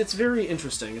 it's very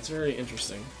interesting. It's very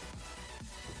interesting.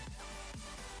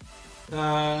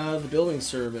 The building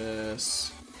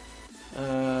service.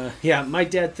 Yeah, my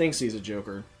dad thinks he's a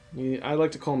joker. I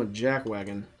like to call him a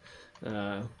jackwagon.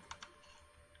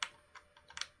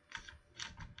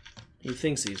 He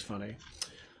thinks he's funny.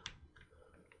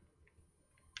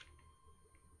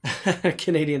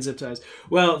 Canadian zip ties.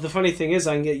 Well, the funny thing is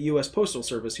I can get U.S. Postal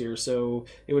Service here, so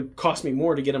it would cost me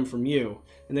more to get them from you.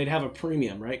 And they'd have a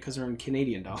premium, right? Because they're in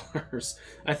Canadian dollars.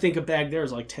 I think a bag there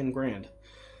is like 10 grand.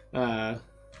 Yeah.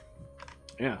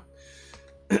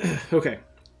 Okay.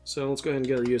 So let's go ahead and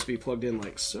get our USB plugged in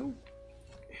like so.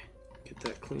 Get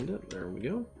that cleaned up. There we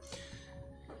go.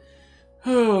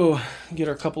 Oh, get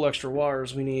our couple extra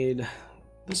wires. We need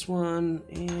this one,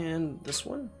 and this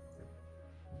one.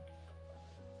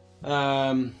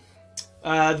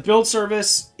 The build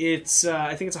service, it's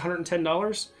I think it's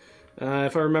 $110,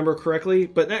 if I remember correctly,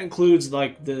 but that includes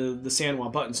like the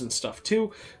Sanwa buttons and stuff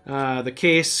too. The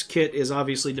case kit is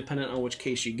obviously dependent on which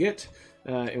case you get,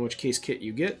 and which case kit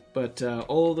you get, but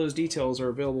all of those details are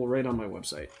available right on my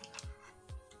website.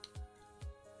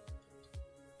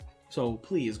 So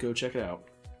please go check it out.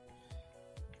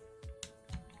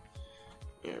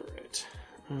 Alright,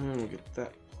 we'll get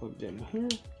that plugged in here.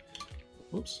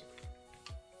 Whoops.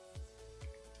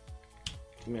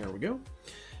 There we go.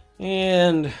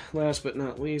 And last but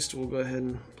not least, we'll go ahead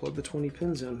and plug the 20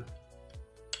 pins in.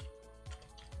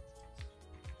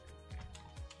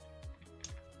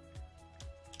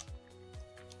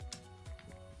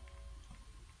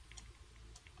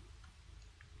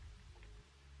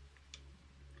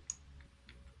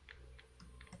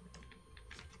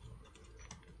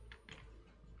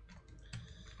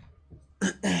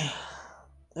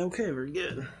 Okay, very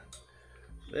good.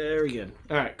 Very good.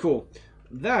 All right, cool.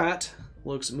 That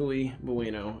looks muy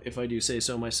bueno, if I do say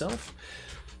so myself.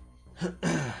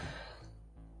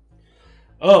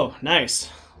 Oh, nice.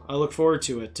 I look forward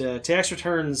to it. Tax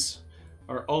returns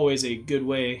are always a good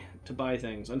way to buy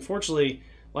things. Unfortunately,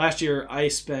 last year I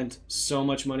spent so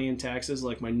much money in taxes,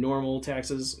 like my normal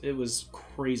taxes. It was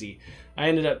crazy. I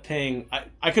ended up paying...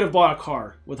 I could have bought a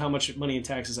car with how much money in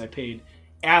taxes I paid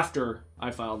after I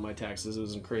filed my taxes. It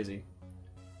was crazy.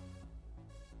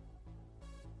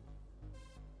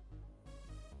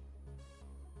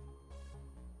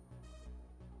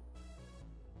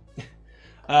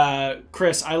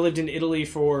 Chris, I lived in Italy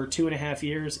for 2.5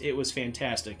 years. It was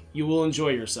fantastic. You will enjoy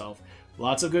yourself.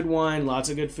 Lots of good wine, lots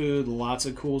of good food, lots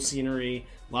of cool scenery,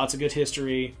 lots of good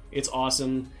history. It's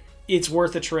awesome. It's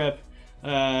worth a trip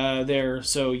there,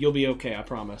 so you'll be okay, I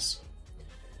promise.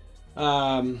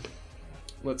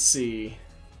 Let's see.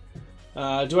 Do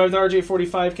I have the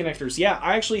RJ45 connectors? Yeah,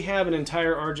 I actually have an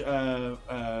entire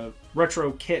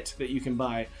retro kit that you can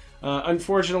buy.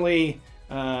 Unfortunately,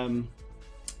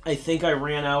 I think I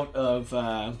ran out of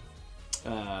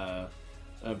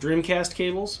Dreamcast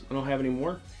cables. I don't have any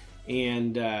more,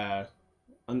 and they're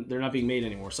not being made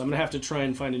anymore. So I'm gonna have to try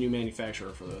and find a new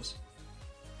manufacturer for those.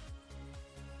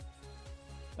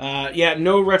 Yeah,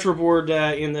 no retro board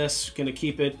in this. Gonna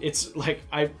keep it. It's like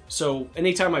so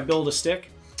anytime I build a stick,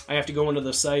 I have to go into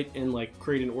the site and like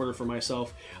create an order for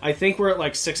myself. I think we're at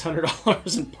like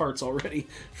 $600 in parts already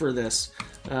for this.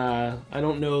 I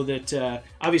don't know that.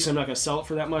 Obviously, I'm not gonna sell it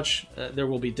for that much. There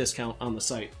will be discount on the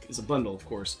site. It's a bundle, of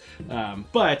course.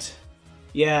 But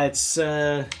yeah, it's.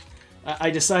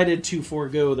 I decided to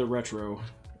forego the retro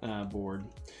board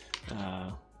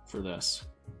for this.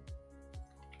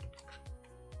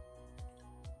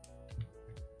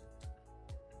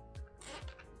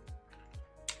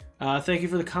 Thank you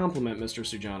for the compliment, Mr.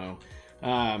 Sujano.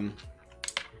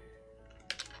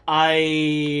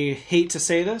 I hate to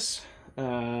say this,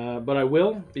 but I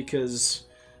will, because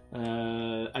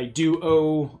I do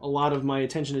owe a lot of my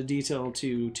attention to detail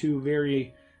to two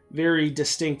very, very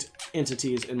distinct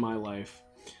entities in my life.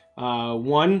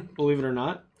 One, believe it or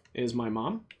not, is my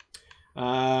mom.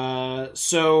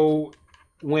 So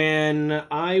when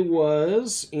I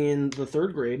was in the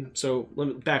 3rd grade, so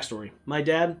backstory. My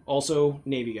dad, also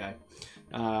Navy guy.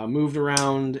 Moved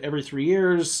around every 3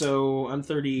 years, so I'm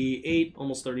 38,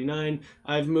 almost 39.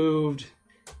 I've moved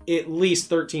at least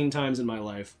 13 times in my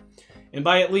life. And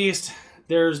by at least,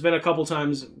 there's been a couple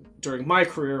times during my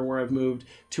career where I've moved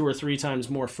 2 or 3 times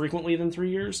more frequently than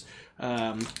 3 years.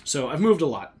 So I've moved a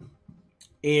lot.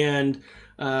 And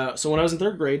so when I was in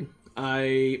 3rd grade,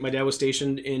 my dad was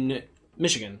stationed in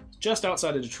Michigan, just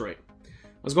outside of Detroit.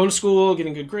 I was going to school,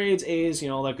 getting good grades, A's,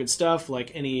 all that good stuff,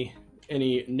 like any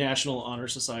National Honor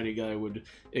Society guy would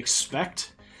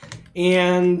expect.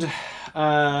 And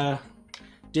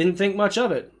didn't think much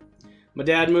of it. My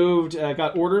dad moved,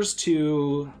 got orders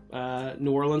to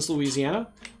New Orleans, Louisiana,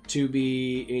 to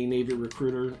be a Navy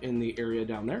recruiter in the area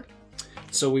down there.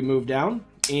 So we moved down,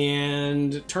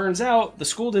 and it turns out the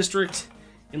school district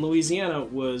in Louisiana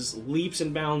was leaps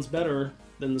and bounds better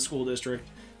than the school district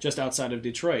just outside of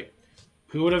Detroit.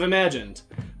 Who would have imagined?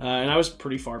 And I was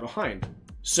pretty far behind.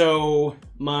 So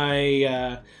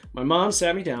my mom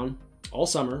sat me down all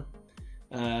summer,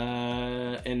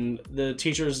 and the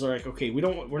teachers are like, okay, we're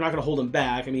not going to hold him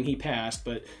back. I mean, he passed,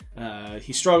 but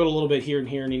he struggled a little bit here and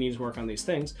here, and he needs to work on these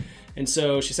things. And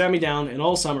so she sat me down, and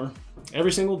all summer,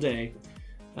 every single day,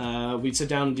 we'd sit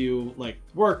down and do like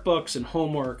workbooks and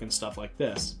homework and stuff like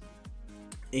this.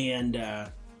 And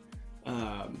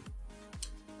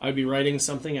I'd be writing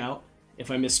something out. If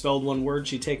I misspelled one word,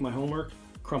 she'd take my homework,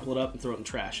 crumple it up, and throw it in the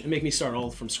trash, and make me start all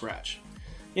from scratch.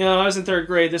 You know, I was in 3rd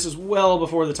grade. This is well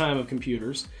before the time of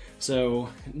computers, so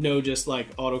no just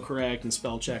like autocorrect and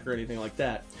spell check or anything like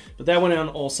that. But that went on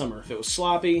all summer. If it was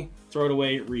sloppy, throw it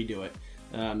away, redo it.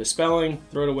 Misspelling,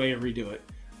 throw it away, redo it.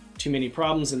 Too many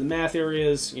problems in the math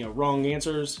areas, you know, wrong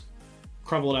answers,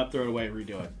 crumple it up, throw it away,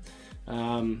 redo it.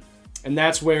 And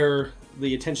that's where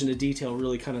the attention to detail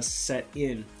really kind of set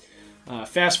in.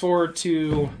 Fast forward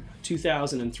to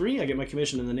 2003, I get my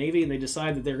commission in the Navy, and they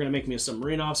decide that they're going to make me a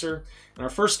submarine officer. And our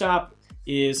first stop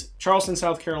is Charleston,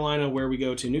 South Carolina, where we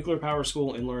go to nuclear power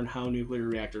school and learn how nuclear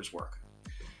reactors work.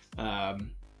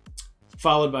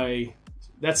 Followed by,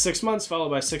 that's 6 months, followed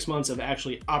by 6 months of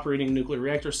actually operating a nuclear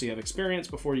reactor, so you have experience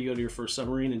before you go to your first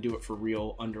submarine and do it for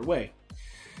real underway.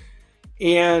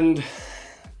 And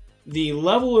the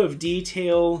level of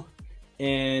detail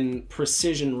and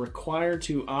precision required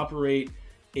to operate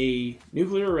a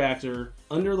nuclear reactor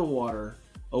under the water,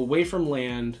 away from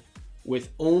land, with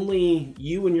only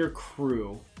you and your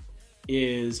crew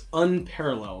is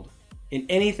unparalleled in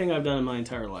anything I've done in my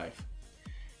entire life.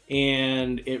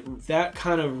 And that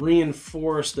kind of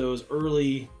reinforced those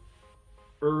early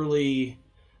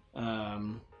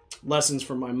lessons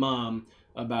from my mom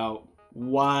about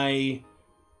why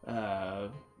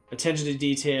attention to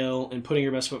detail and putting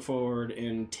your best foot forward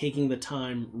and taking the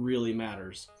time really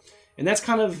matters. And that's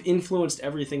kind of influenced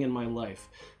everything in my life.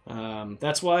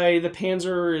 That's why the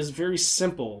Panzer is very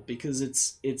simple, because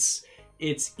it's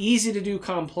easy to do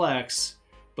complex,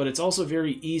 but it's also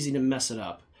very easy to mess it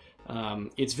up.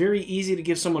 It's very easy to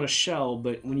give someone a shell,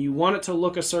 but when you want it to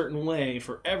look a certain way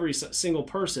for every single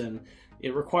person,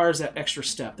 it requires that extra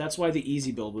step. That's why the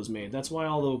easy build was made. That's why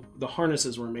all the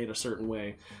harnesses were made a certain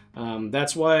way.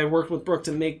 That's why I worked with Brooke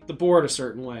to make the board a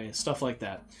certain way, stuff like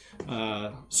that.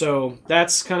 So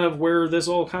that's kind of where this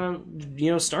all kind of,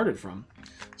 you know, started from.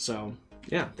 So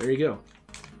yeah, there you go.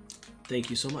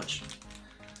 Thank you so much.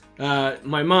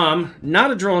 My mom, not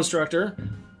a drill instructor,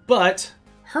 but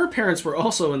her parents were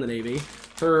also in the Navy.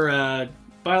 Her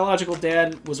biological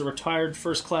dad was a retired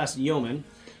first-class yeoman,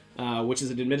 which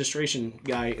is an administration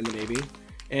guy in the Navy,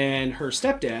 and her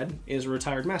stepdad is a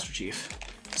retired Master Chief.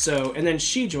 So, and then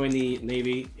she joined the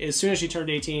Navy as soon as she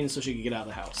turned 18 so she could get out of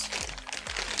the house.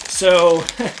 So,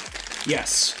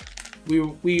 yes,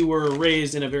 we were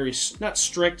raised in a very, not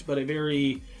strict, but a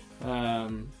very,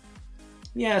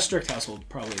 yeah, strict household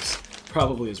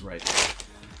probably is right.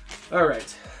 All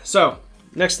right, so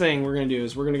next thing we're going to do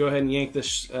is we're going to go ahead and yank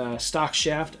this stock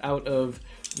shaft out of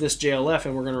this JLF,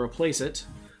 and we're going to replace it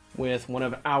with one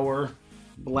of our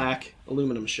black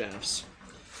aluminum shafts.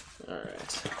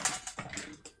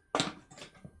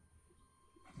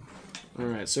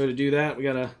 Alright, so to do that, we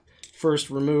gotta first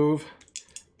remove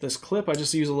this clip. I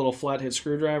just use a little flathead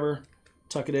screwdriver,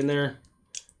 tuck it in there,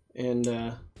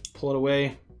 and pull it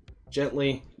away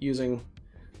gently using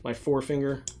my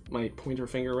forefinger, my pointer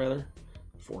finger rather,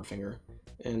 forefinger.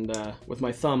 And with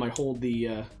my thumb, I hold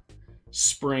the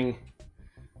spring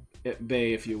at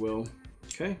bay, if you will.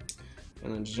 Okay,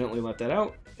 and then gently let that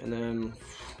out, and then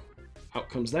out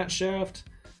comes that shaft,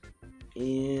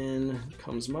 in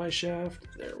comes my shaft.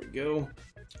 There we go.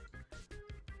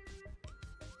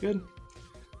 Good.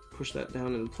 Push that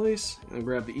down into place, and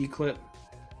grab the E-clip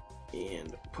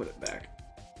and put it back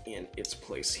in its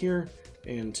place here.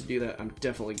 And to do that, I'm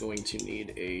definitely going to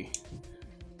need a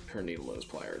pair of needle nose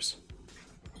pliers.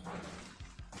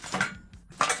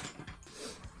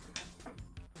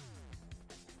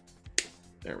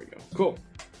 There we go. Cool.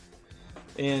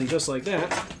 And just like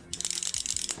that,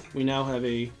 we now have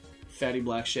a fatty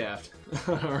black shaft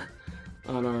on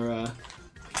our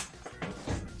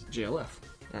JLF.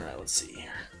 All right, let's see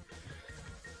here.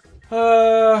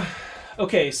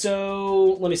 Okay,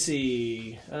 so let me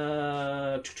see.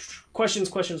 Questions.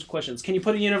 Can you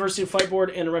put a University of Fight board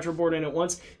and a retro board in at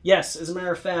once? Yes. As a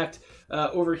matter of fact,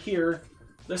 over here,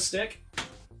 this stick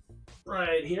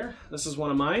right here. This is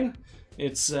one of mine.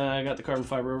 It's got the carbon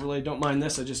fiber overlay. Don't mind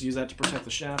this. I just use that to protect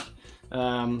the shaft.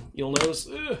 You'll notice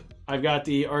I've got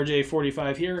the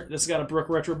RJ45 here. This has got a Brooke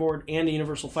retro board and a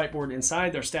Universal Fight board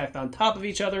inside. They're stacked on top of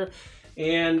each other,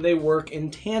 and they work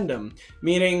in tandem,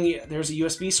 meaning there's a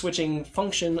USB switching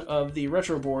function of the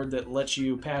retro board that lets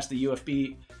you pass the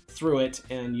USB through it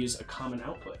and use a common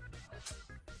output.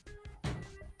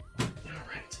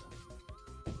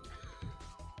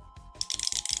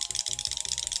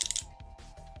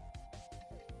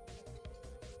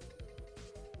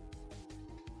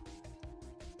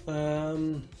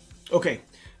 Okay,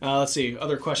 let's see,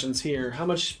 other questions here. How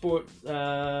much? All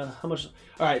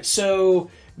right, so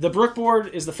the Brooke board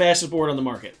is the fastest board on the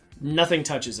market. Nothing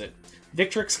touches it.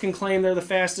 Victrix can claim they're the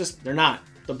fastest. They're not.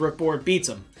 the brick board beats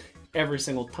them every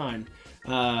single time.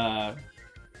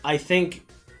 I think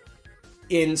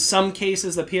in some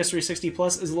cases the PS360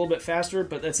 Plus is a little bit faster,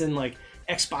 but that's in like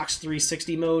Xbox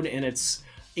 360 mode, and it's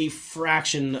a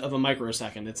fraction of a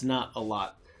microsecond. It's not a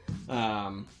lot.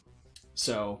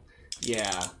 So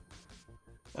yeah.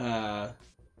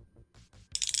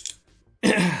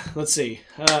 Let's see.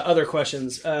 Other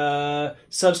questions.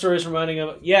 Sub-stories reminding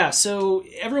of... Yeah, so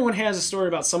everyone has a story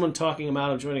about someone talking them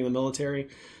out of joining the military.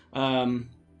 I'm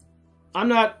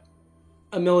not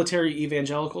a military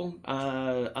evangelical.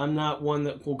 I'm not one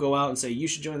that will go out and say, you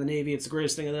should join the Navy. It's the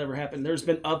greatest thing that ever happened. There's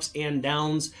been ups and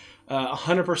downs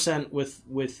 100%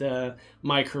 with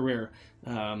my career.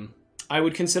 I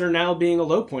would consider now being a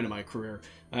low point of my career.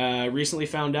 I recently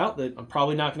found out that I'm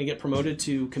probably not going to get promoted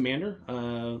to commander.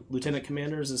 Lieutenant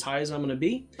commander is as high as I'm going to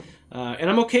be. And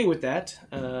I'm okay with that.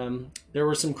 There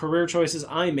were some career choices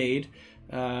I made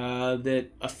that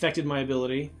affected my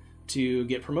ability to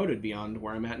get promoted beyond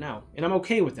where I'm at now. And I'm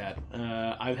okay with that.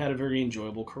 I've had a very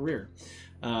enjoyable career.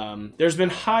 There's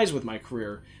been highs with my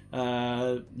career.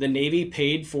 The Navy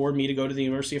paid for me to go to the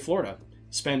University of Florida.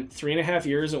 Spent 3.5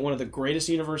 years at one of the greatest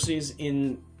universities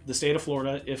in the state of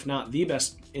Florida, if not the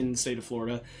best in the state of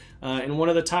Florida, and one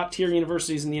of the top tier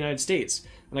universities in the United States.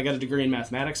 And I got a degree in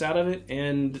mathematics out of it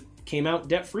and came out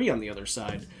debt-free on the other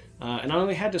side. And I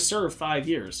only had to serve 5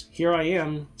 years. Here I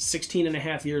am,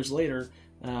 16.5 years later,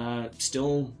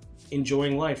 still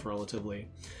enjoying life relatively.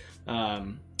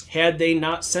 Had they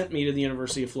not sent me to the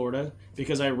University of Florida,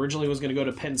 because I originally was going to go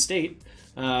to Penn State,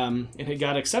 and had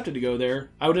got accepted to go there,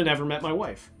 I would have never met my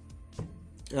wife.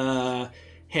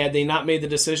 Had they not made the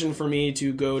decision for me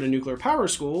to go to nuclear power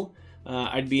school,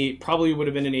 probably would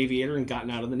have been an aviator and gotten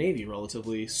out of the Navy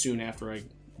relatively soon after I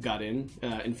got in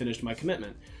and finished my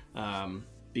commitment.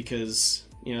 Because,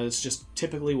 you know, it's just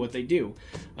typically what they do.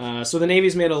 So the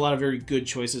Navy's made a lot of very good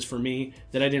choices for me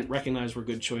that I didn't recognize were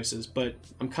good choices, but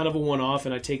I'm kind of a one-off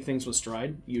and I take things with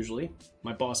stride, usually.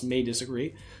 My boss may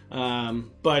disagree.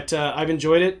 But I've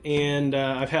enjoyed it, and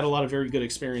I've had a lot of very good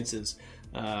experiences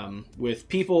with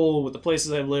people, with the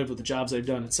places I've lived, with the jobs I've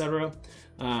done, etc.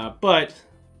 But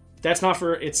that's not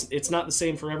for it's not the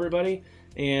same for everybody,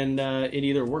 and it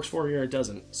either works for you or it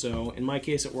doesn't. So in my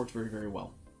case, it worked very, very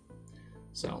well.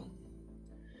 So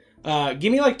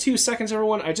give me like 2 seconds,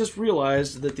 everyone. I just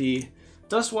realized that the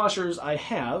dust washers I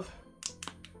have,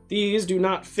 these do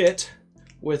not fit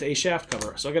with a shaft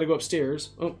cover, so I gotta go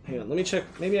upstairs. Oh, hang on, let me check.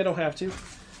 Maybe I don't have to.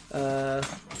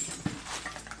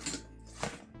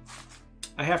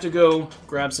 I have to go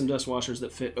grab some dust washers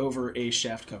that fit over a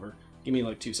shaft cover. Give me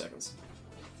like 2 seconds.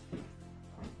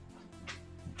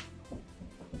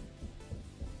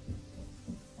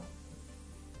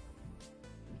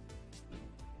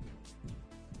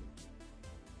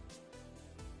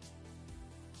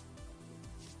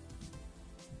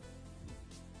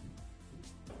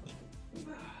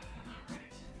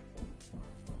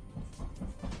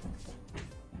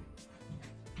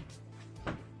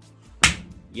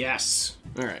 Yes.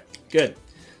 All right. Good.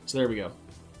 So there we go.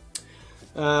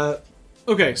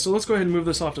 Okay, so let's go ahead and move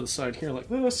this off to the side here like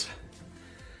this,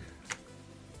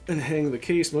 and hang the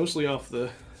case mostly off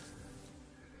the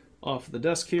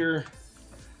desk here.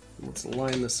 Let's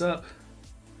line this up,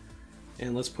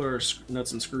 and let's put our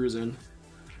nuts and screws in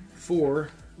for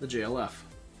the JLF.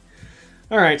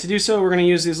 All right. To do so, we're going to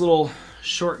use these little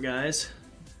short guys.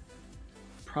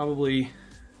 Probably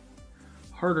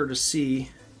harder to see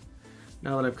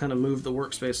now that I've kind of moved the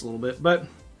workspace a little bit, but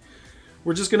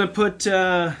we're just going to put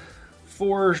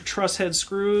 4 truss head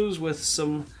screws with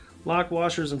some lock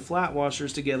washers and flat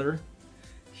washers together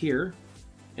here,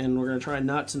 and we're going to try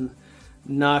not to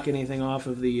knock anything off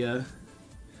of the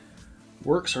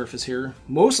work surface here,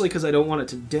 mostly because I don't want it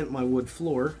to dent my wood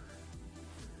floor,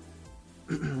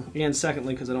 and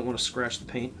secondly because I don't want to scratch the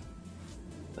paint.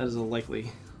 That is a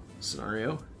likely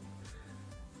scenario.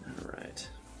 All right.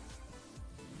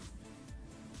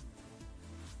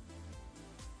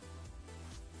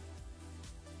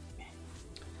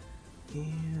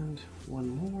 And one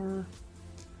more,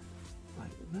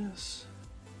 like this.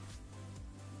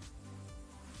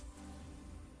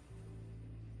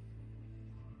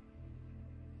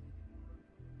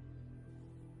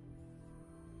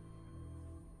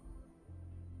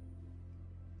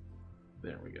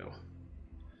 There we go.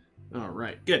 All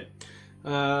right, good.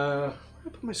 Where did I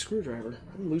put my screwdriver?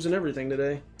 I'm losing everything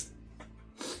today.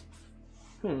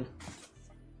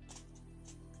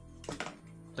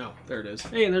 Oh, there it is.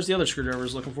 Hey, and there's the other screwdriver I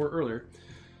was looking for earlier.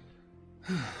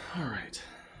 All right.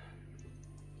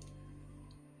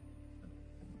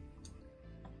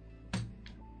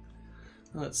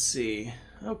 Let's see.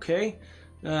 Okay.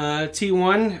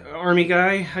 T1, Army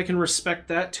guy. I can respect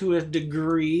that to a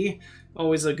degree.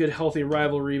 Always a good, healthy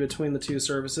rivalry between the two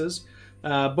services.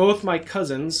 Both my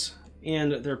cousins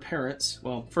and their parents.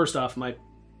 Well, first off, my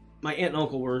aunt and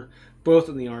uncle were both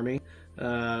in the Army.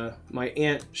 My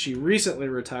aunt, she recently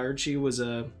retired. She was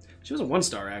a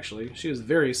 1-star, actually. She was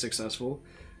very successful.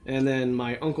 And then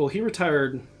my uncle, he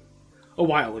retired a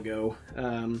while ago.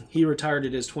 He retired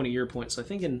at his 20-year point. So I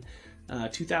think in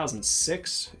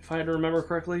 2006, if I had to remember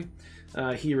correctly,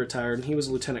 he retired, and he was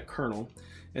a lieutenant colonel.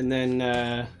 And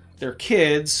then their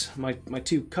kids, my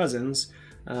two cousins,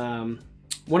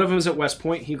 one of them is at West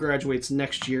Point. He graduates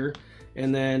next year.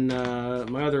 And then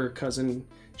my other cousin,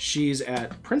 she's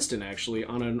at Princeton, actually,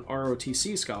 on an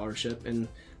ROTC scholarship, and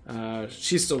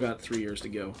she's still got 3 years to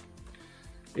go.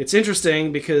 It's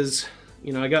interesting because,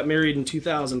 you know, I got married in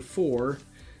 2004.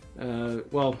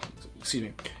 Well, excuse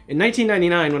me. In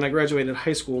 1999, when I graduated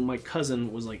high school, my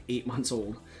cousin was like 8 months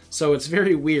old. So it's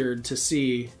very weird to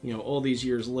see, you know, all these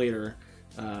years later,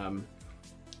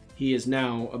 he is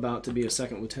now about to be a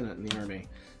second lieutenant in the Army.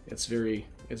 It's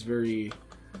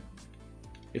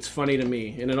funny to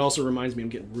me, and it also reminds me I'm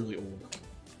getting really old.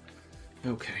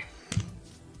 Okay.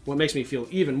 What makes me feel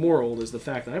even more old is the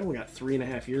fact that I've only got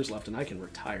 3.5 years left and I can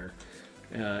retire.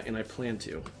 And I plan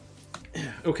to.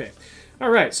 Okay.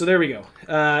 Alright, so there we go.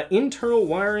 Internal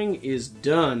wiring is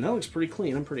done. That looks pretty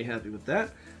clean. I'm pretty happy with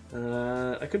that.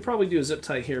 I could probably do a zip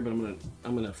tie here, but I'm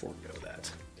gonna forego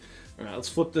that. Alright, let's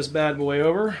flip this bad boy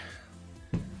over.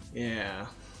 Yeah.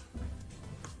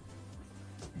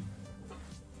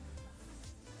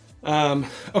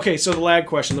 Okay, so the lag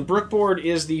question. The Brook board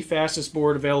is the fastest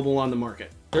board available on the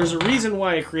market. There's a reason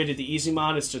why I created the Easy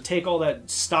Mod. It's to take all that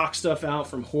stock stuff out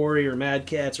from Hori or Mad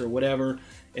Cats or whatever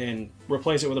and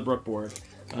replace it with a Brook board.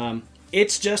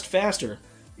 It's just faster.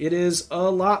 It is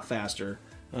a lot faster.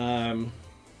 And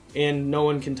no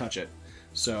one can touch it.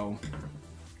 So,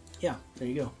 yeah, there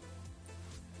you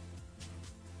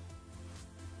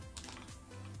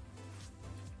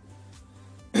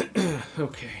go.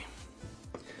 Okay.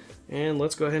 And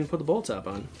let's go ahead and put the bolt top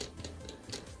on.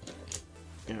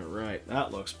 Alright,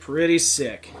 that looks pretty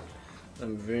sick.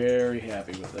 I'm very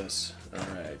happy with this.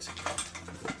 Alright.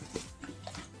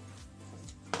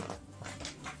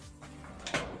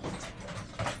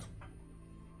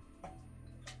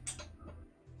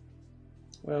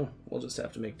 Well, we'll just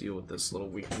have to make deal with this little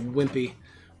wimpy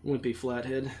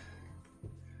flathead.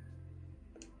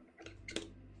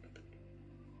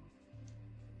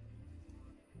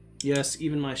 Yes,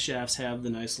 even my shafts have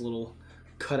the nice little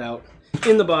cutout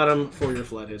in the bottom for your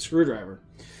flathead screwdriver.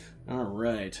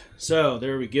 Alright, so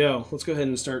there we go. Let's go ahead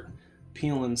and start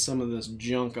peeling some of this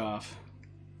junk off.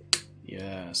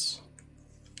 Yes.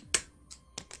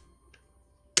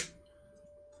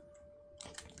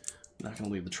 Not going to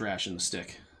leave the trash in the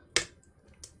stick.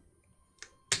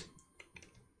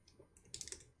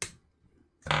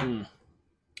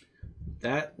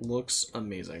 That looks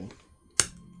amazing.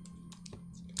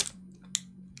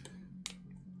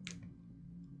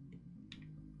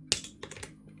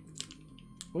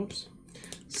 Oops.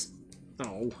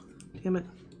 Oh, damn it.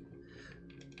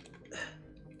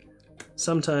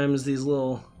 Sometimes these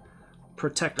little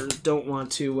protectors don't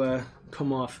want to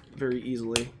come off very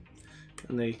easily.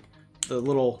 And the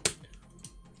little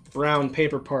brown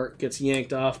paper part gets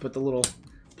yanked off, but the little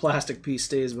plastic piece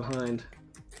stays behind.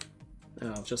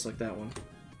 Oh, just like that one.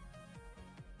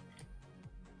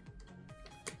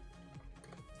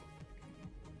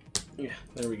 Yeah,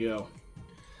 there we go.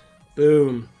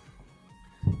 Boom.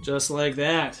 Just like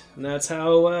that. And that's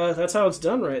how it's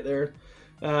done right there.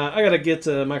 I gotta get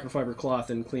the microfiber cloth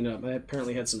and clean up. I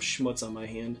apparently had some schmutz on my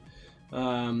hand.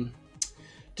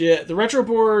 The retro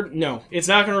board, no, it's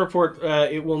not going to report.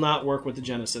 It will not work with the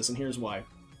Genesis, and here's why.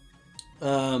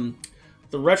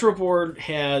 The retro board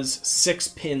has 6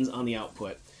 pins on the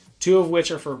output, 2 of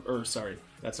which are for, or sorry,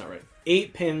 that's not right.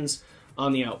 8 pins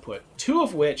on the output, 2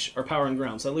 of which are power and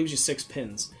ground, so that leaves you 6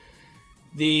 pins.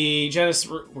 The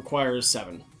Genesis requires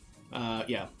 7.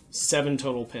 Yeah, 7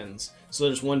 total pins. So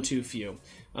there's 1 too few.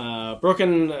 Brooke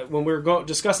and when we were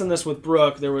discussing this with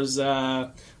Brooke, there was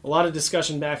a lot of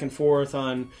discussion back and forth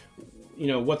on, you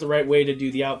know, what the right way to do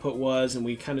the output was, and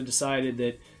we kind of decided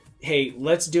that, hey,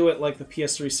 let's do it like the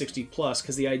PS360 Plus,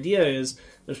 because the idea is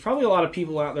there's probably a lot of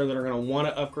people out there that are going to want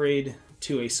to upgrade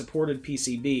to a supported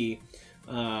PCB,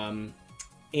 and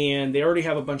they already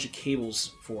have a bunch of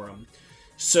cables for them.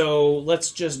 So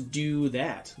let's just do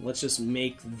that. Let's just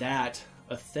make that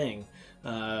a thing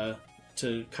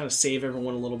to kind of save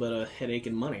everyone a little bit of headache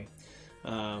and money.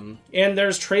 And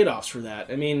there's trade-offs for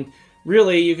that. I mean,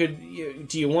 really,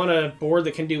 do you want a board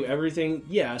that can do everything?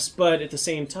 Yes, but at the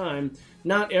same time,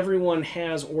 not everyone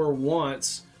has or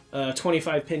wants a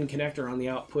 25-pin connector on the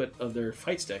output of their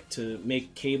fight stick to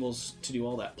make cables to do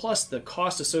all that. Plus, the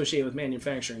cost associated with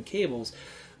manufacturing cables.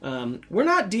 We're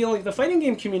not dealing... The fighting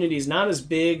game community is not as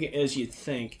big as you'd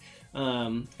think.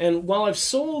 And while I've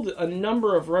sold a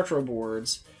number of retro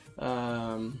boards,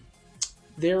 the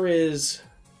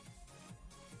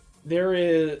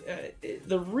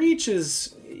reach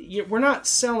is... We're not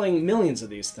selling millions of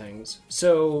these things.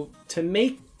 So to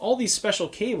make all these special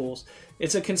cables,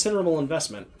 it's a considerable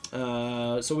investment.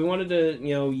 So we wanted to,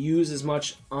 use as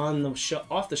much on the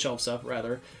off-the-shelf stuff,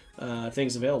 rather,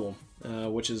 things available,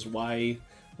 which is why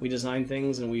we designed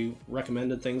things and we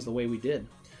recommended things the way we did.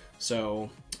 So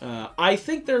I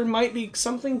think there might be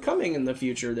something coming in the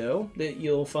future, though, that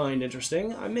you'll find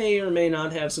interesting. I may or may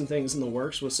not have some things in the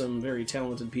works with some very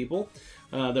talented people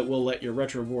that will let your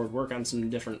retro board work on some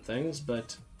different things,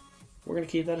 but we're going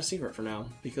to keep that a secret for now,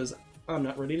 because I'm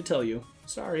not ready to tell you.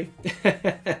 Sorry.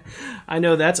 I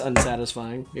know that's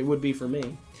unsatisfying. It would be for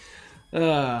me.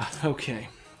 Okay.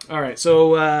 All right,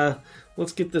 so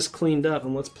let's get this cleaned up,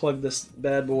 and let's plug this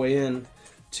bad boy in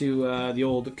to the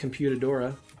old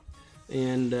Computadora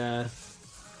and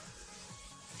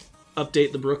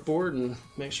update the Brook board and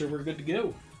make sure we're good to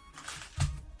go.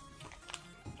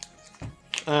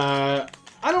 I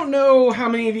don't know how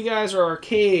many of you guys are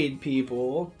arcade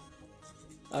people.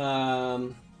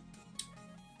 But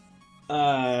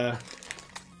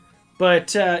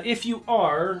if you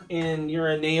are, and you're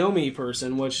a Naomi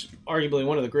person, which arguably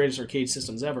one of the greatest arcade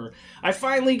systems ever, I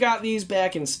finally got these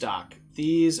back in stock.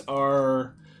 These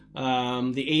are the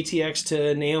ATX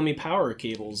to Naomi power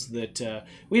cables that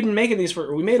we've been making these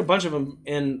for. We made a bunch of them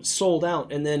and sold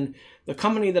out, and then the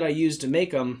company that I used to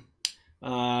make them,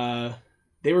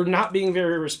 they were not being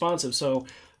very responsive, so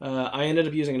I ended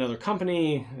up using another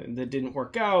company that didn't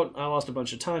work out. I lost a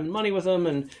bunch of time and money with them,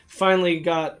 and finally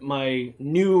got my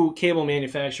new cable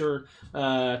manufacturer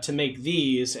to make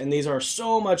these, and these are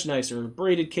so much nicer.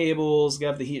 Braided cables,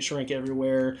 got the heat shrink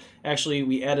everywhere. Actually,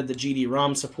 we added the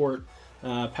GD-ROM support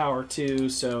power too,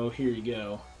 so here you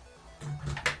go.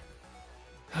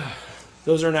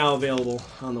 Those are now available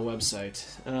on the website.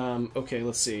 Okay,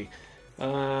 let's see.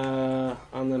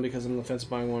 On them because I'm on the fence of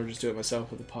buying one or just do it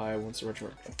myself with the Pi once the retro.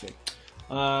 Okay.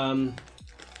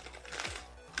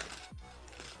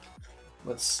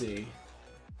 Let's see.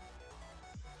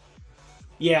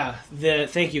 Yeah,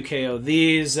 thank you, KO.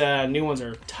 These new ones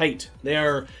are tight. They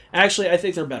are actually, I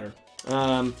think they're better.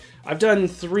 I've done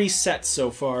 3 sets so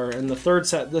far, and the third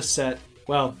set, this set,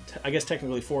 well, I guess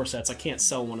technically 4 sets. I can't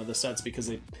sell one of the sets because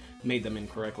they made them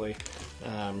incorrectly.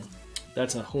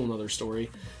 That's a whole nother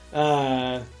story.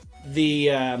 The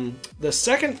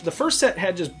first set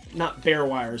had just not bare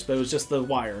wires, but it was just the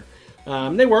wire.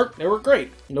 They work great,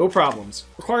 no problems.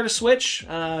 Required a switch,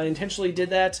 intentionally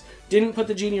did that. Didn't put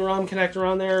the GD-ROM connector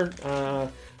on there.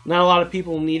 Not a lot of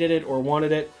people needed it or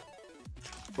wanted it,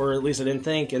 or at least I didn't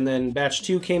think. And then batch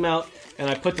 2 came out, and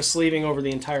I put the sleeving over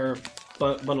the entire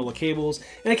bundle of cables,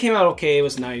 and it came out okay. It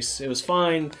was nice, it was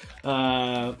fine,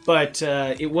 but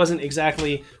it wasn't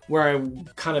exactly where I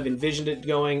kind of envisioned it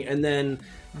going. And then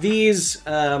these,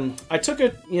 I took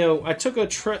a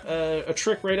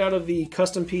trick right out of the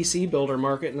custom PC builder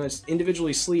market, and I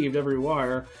individually sleeved every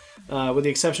wire, with the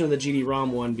exception of the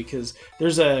GD-ROM one, because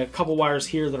there's a couple wires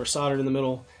here that are soldered in the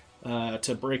middle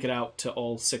to break it out to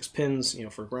all 6 pins,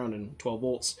 for ground and 12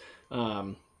 volts.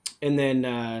 And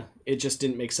then it just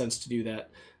didn't make sense to do that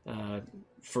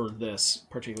for this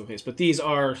particular case. But these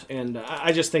are, and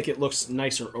I just think it looks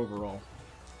nicer overall.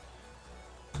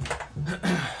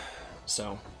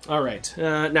 So, all right.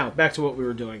 Now, back to what we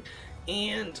were doing.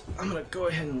 And I'm going to go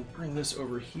ahead and bring this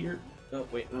over here. Oh,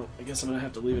 wait, no. I guess I'm going to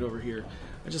have to leave it over here.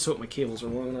 I just hope my cables are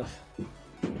long enough.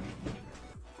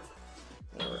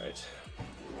 All right.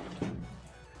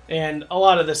 And a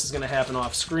lot of this is going to happen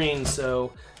off screen,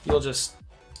 so you'll just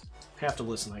have to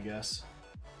listen, I guess.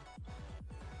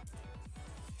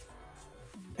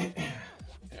 All right.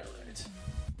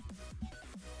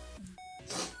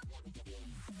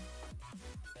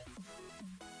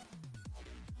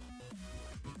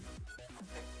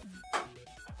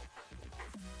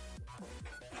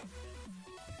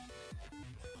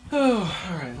 Oh,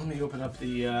 all right. Let me open up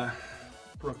the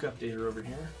Brook updater over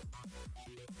here.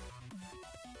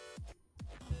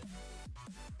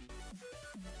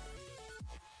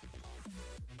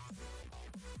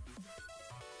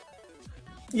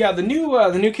 Yeah, the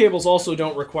new cables also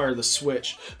don't require the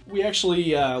switch. We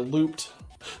actually looped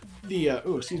the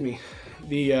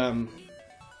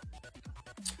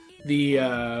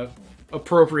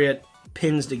appropriate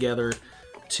pins together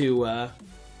to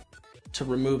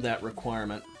remove that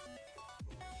requirement.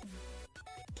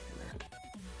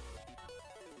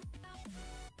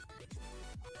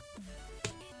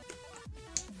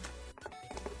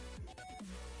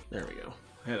 There we go.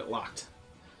 I had it locked.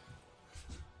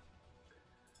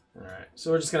 Alright,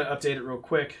 so we're just going to update it real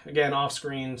quick. Again, off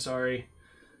screen, sorry.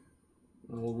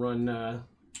 We'll run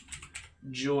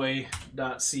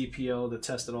joy.cpl to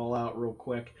test it all out real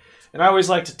quick. And I always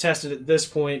like to test it at this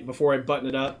point before I button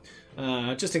it up,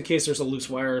 just in case there's a loose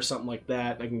wire or something like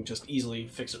that. I can just easily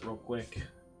fix it real quick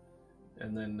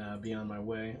and then be on my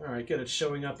way. Alright, good. It's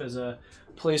showing up as a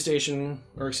PlayStation,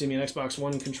 or excuse me, an Xbox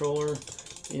One controller.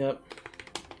 Yep.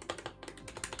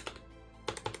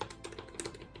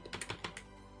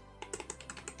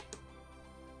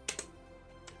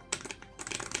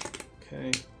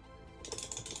 Okay.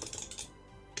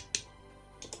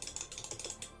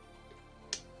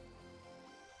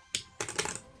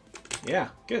 Yeah,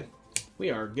 good. We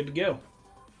are good to go.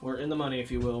 We're in the money,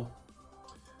 if you will.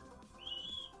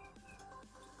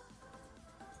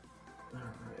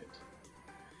 Alright.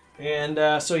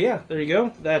 And so yeah, there you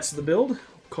go. That's the build.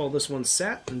 Call this one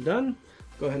sat and done.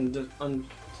 Go ahead and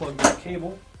unplug that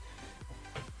cable.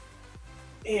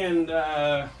 And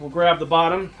we'll grab the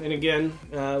bottom. And again,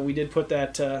 we did put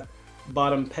that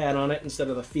bottom pad on it instead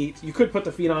of the feet. You could put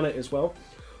the feet on it as well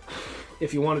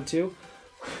if you wanted to.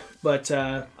 But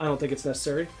I don't think it's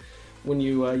necessary when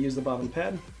you use the bottom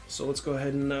pad. So let's go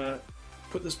ahead and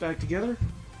put this back together,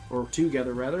 or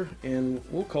together rather, and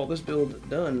we'll call this build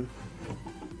done.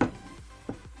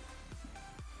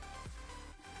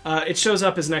 It shows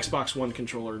up as an Xbox One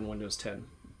controller in Windows 10.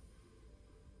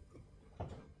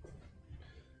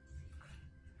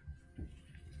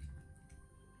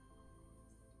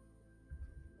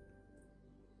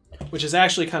 Which is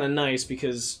actually kind of nice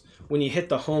because when you hit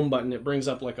the home button, it brings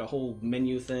up like a whole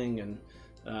menu thing, and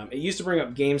it used to bring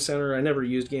up Game Center. I never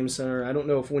used Game Center. I don't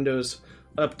know if Windows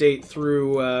update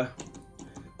through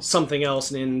something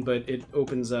else in, but it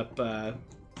opens up.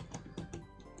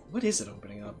 What is it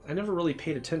opening up? I never really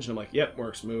paid attention. I'm like, yep,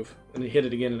 works, move, and you hit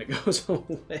it again, and it goes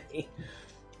away.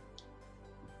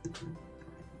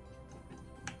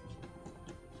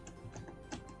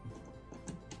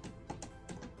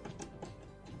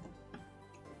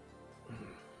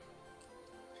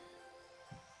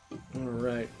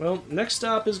 Alright, well, next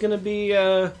stop is going to be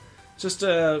just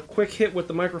a quick hit with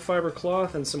the microfiber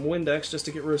cloth and some Windex just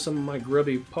to get rid of some of my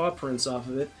grubby paw prints off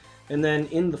of it. And then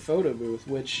in the photo booth,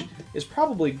 which is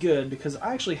probably good because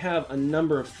I actually have a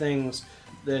number of things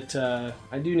that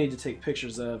I do need to take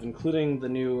pictures of, including the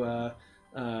new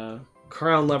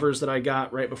crown levers that I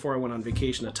got right before I went on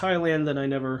vacation to Thailand that I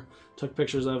never took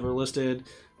pictures of or listed.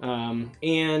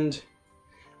 And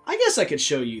I guess I could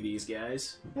show you these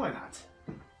guys. Why not?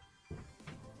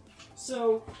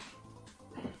 So,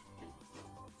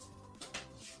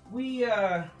 we, you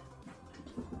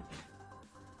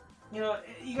know,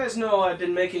 you guys know I've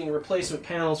been making replacement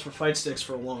panels for fight sticks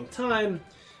for a long time.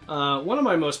 One of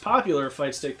my most popular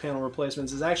fight stick panel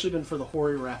replacements has actually been for the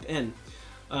Hori Wrap N.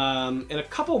 And a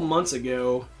couple months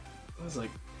ago, it was like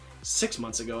 6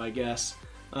 months ago, I guess,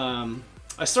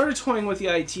 I started toying with the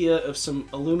idea of some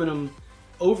aluminum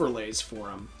overlays for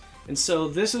them. And so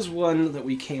this is one that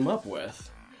we came up with.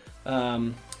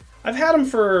 I've had them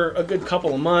for a good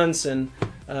couple of months, and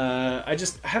I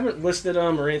just haven't listed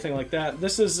them or anything like that.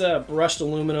 This is brushed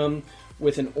aluminum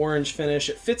with an orange finish.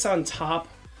 It fits on top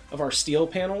of our steel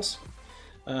panels,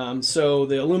 so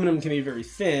the aluminum can be very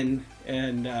thin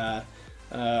and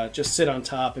just sit on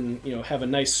top and, you know, have a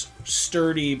nice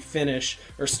sturdy finish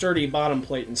or sturdy bottom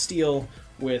plate in steel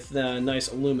with a nice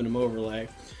aluminum overlay.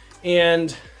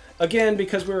 And again,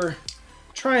 because we're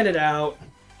trying it out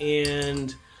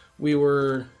and we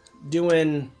were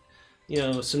doing, you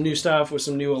know, some new stuff with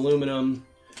some new aluminum.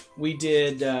 We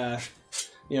did,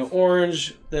 you know,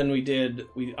 orange. Then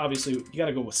we obviously, you got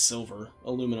to go with silver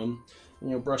aluminum. You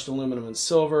know, brushed aluminum and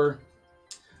silver.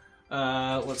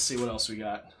 Let's see what else we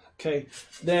got. Okay,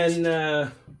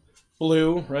 then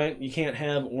blue, right? You can't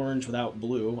have orange without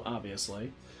blue,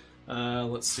 obviously.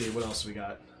 Let's see what else we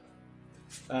got.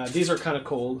 These are kind of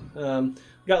cool. We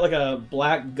got like a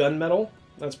black gunmetal.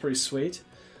 That's pretty sweet.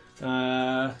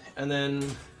 And then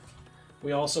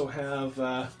we also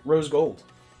have rose gold.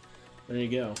 There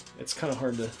you go. It's kind of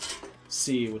hard to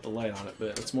see with the light on it,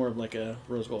 but it's more of like a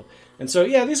rose gold. And so,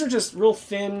 yeah, these are just real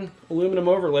thin aluminum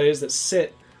overlays that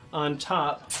sit on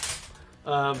top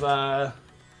of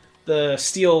the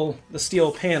steel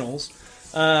panels.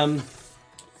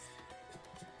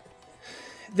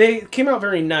 They came out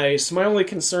very nice. My only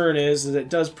concern is that it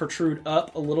does protrude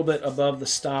up a little bit above the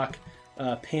stock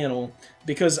panel,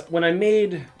 because when I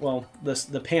made, well,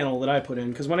 the panel that I put in,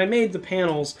 because when I made the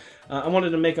panels, I wanted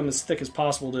to make them as thick as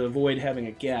possible to avoid having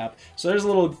a gap. So there's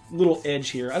a little edge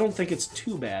here. I don't think it's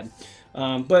too bad,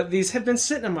 but these have been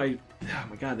sitting on my, oh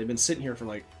my god, they've been sitting here for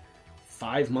like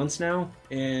 5 months now,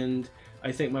 and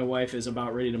I think my wife is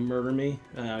about ready to murder me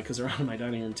because they're on my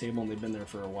dining room table and they've been there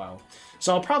for a while.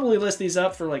 So I'll probably list these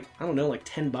up for like, I don't know, like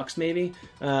 $10 maybe,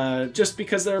 just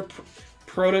because they're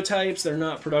prototypes. They're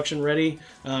not production ready.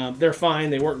 They're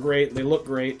fine. They work great. They look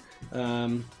great.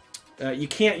 You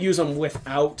can't use them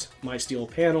without my steel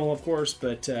panel, of course,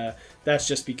 but that's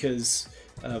just because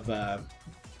of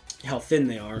how thin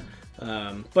they are.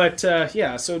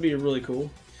 Yeah, so it'd be really cool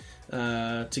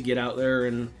to get out there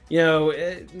and, you know,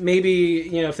 maybe,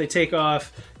 you know, if they take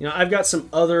off, you know, I've got some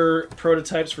other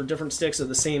prototypes for different sticks of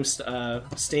the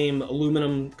same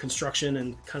aluminum construction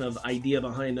and kind of idea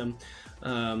behind them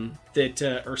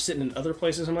that are sitting in other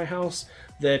places in my house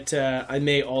that I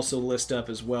may also list up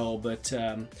as well. But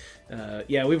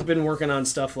yeah, we've been working on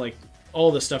stuff like all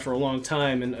this stuff for a long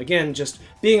time, and again, just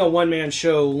being a one-man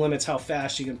show limits how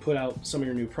fast you can put out some of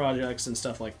your new projects and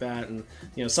stuff like that. And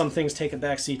you know, some things take a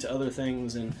backseat to other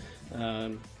things, and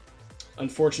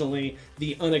unfortunately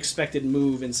the unexpected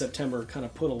move in September kind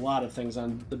of put a lot of things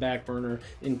on the back burner,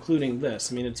 including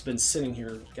this. I mean, it's been sitting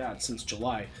here, God, since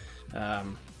July.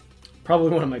 Probably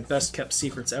one of my best kept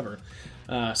secrets ever.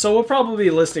 So we'll probably be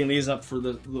listing these up for on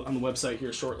the website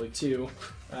here shortly too.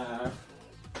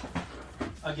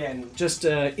 Again, just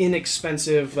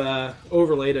inexpensive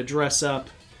overlay to dress up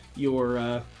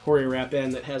your Hori wrap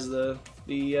end that has the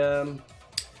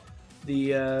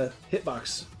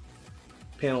hitbox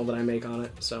panel that I make on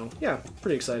it. So yeah,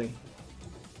 pretty exciting.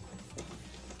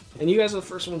 And you guys are the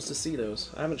first ones to see those.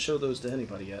 I haven't showed those to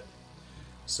anybody yet.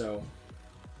 So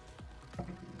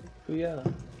yeah.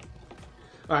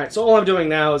 All right, so all I'm doing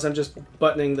now is I'm just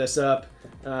buttoning this up,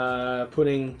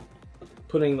 putting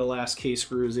the last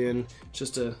K-screws in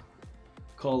just to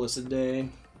call this a day.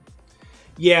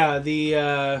 Yeah,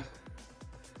 the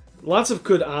lots of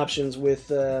good options with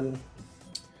those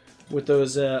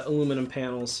aluminum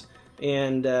panels,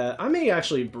 and I may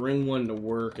actually bring one to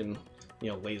work and, you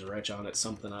know, laser etch on it,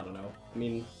 something, I don't know. I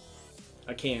mean,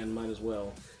 I might as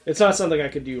well. It's not something I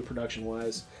could do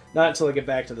production-wise, not until I get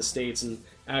back to the States and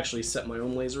actually set my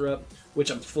own laser up, which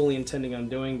I'm fully intending on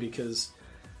doing because,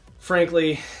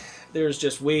 frankly, there's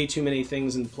just way too many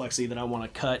things in Plexi that I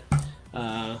want to cut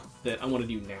that I want to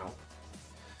do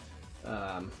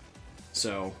now.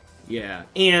 So, yeah.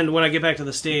 And when I get back to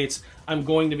the States, I'm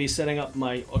going to be setting up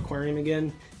my aquarium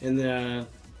again, and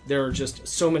there are just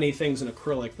so many things in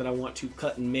acrylic that I want to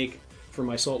cut and make for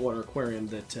my saltwater aquarium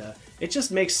that it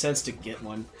just makes sense to get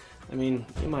one. I mean,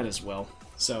 you might as well.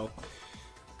 So,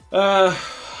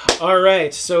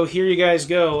 alright, so here you guys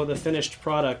go, the finished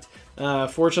product.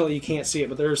 Fortunately, you can't see it,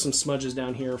 but there are some smudges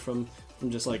down here from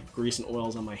just like grease and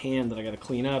oils on my hand that I got to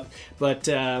clean up. But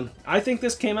I think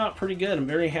this came out pretty good. I'm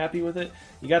very happy with it.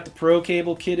 You got the Pro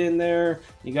Cable kit in there.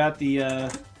 You got the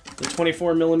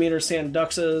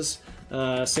 24mm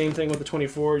SAMDUCKSAs. Same thing with the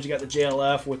 24s. You got the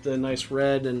JLF with the nice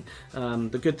red, and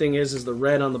the good thing is the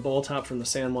red on the ball top from the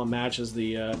Sanwa matches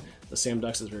the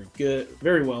SAMDUCKSAs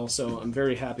very well. So I'm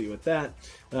very happy with that.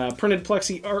 Printed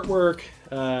Plexi artwork.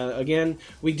 Again,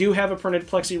 we do have a printed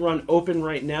Plexi run open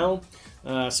right now.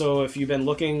 So if you've been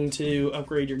looking to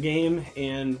upgrade your game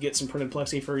and get some printed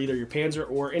Plexi for either your Panzer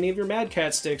or any of your Mad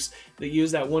Cat sticks that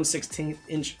use that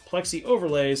 1/16" Plexi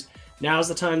overlays, now's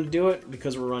the time to do it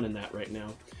because we're running that right now.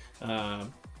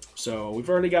 So we've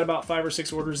already got about 5 or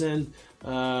 6 orders in.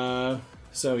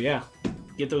 So yeah,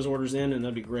 get those orders in and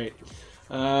that'd be great.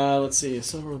 Let's see,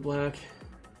 silver with black.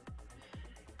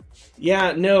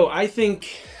 Yeah, no, I think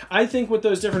with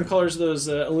those different colors, those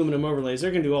aluminum overlays,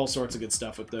 they're gonna do all sorts of good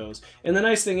stuff with those. And the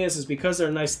nice thing is because they're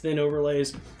nice thin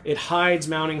overlays, it hides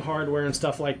mounting hardware and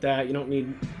stuff like that. You don't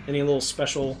need any little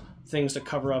special things to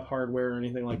cover up hardware or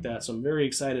anything like that. So I'm very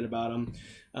excited about them.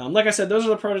 Like I said, those are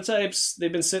the prototypes.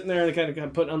 They've been sitting there and kind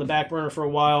of put on the back burner for a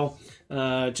while,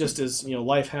 just as, you know,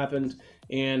 life happened.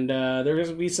 And there's going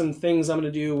to be some things I'm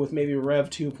going to do with maybe Rev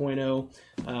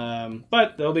 2.0,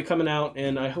 but they'll be coming out,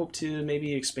 and I hope to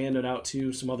maybe expand it out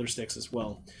to some other sticks as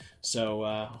well. So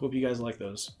hope you guys like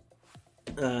those.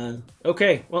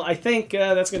 Okay, well, I think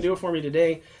that's going to do it for me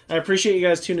today. I appreciate you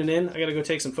guys tuning in. I got to go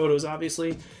take some photos,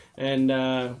 obviously, and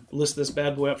list this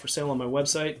bad boy up for sale on my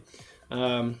website.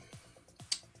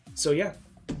 So yeah,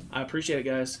 I appreciate it,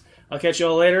 guys. I'll catch you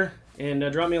all later,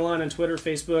 and drop me a line on Twitter,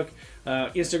 Facebook,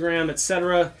 Instagram,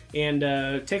 etc.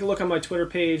 And take a look on my Twitter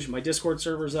page. My Discord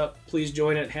server's up. Please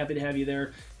join it. Happy to have you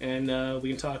there, and we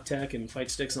can talk tech and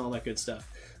fight sticks and all that good stuff.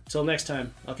 Until next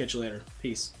time, I'll catch you later.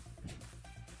 Peace.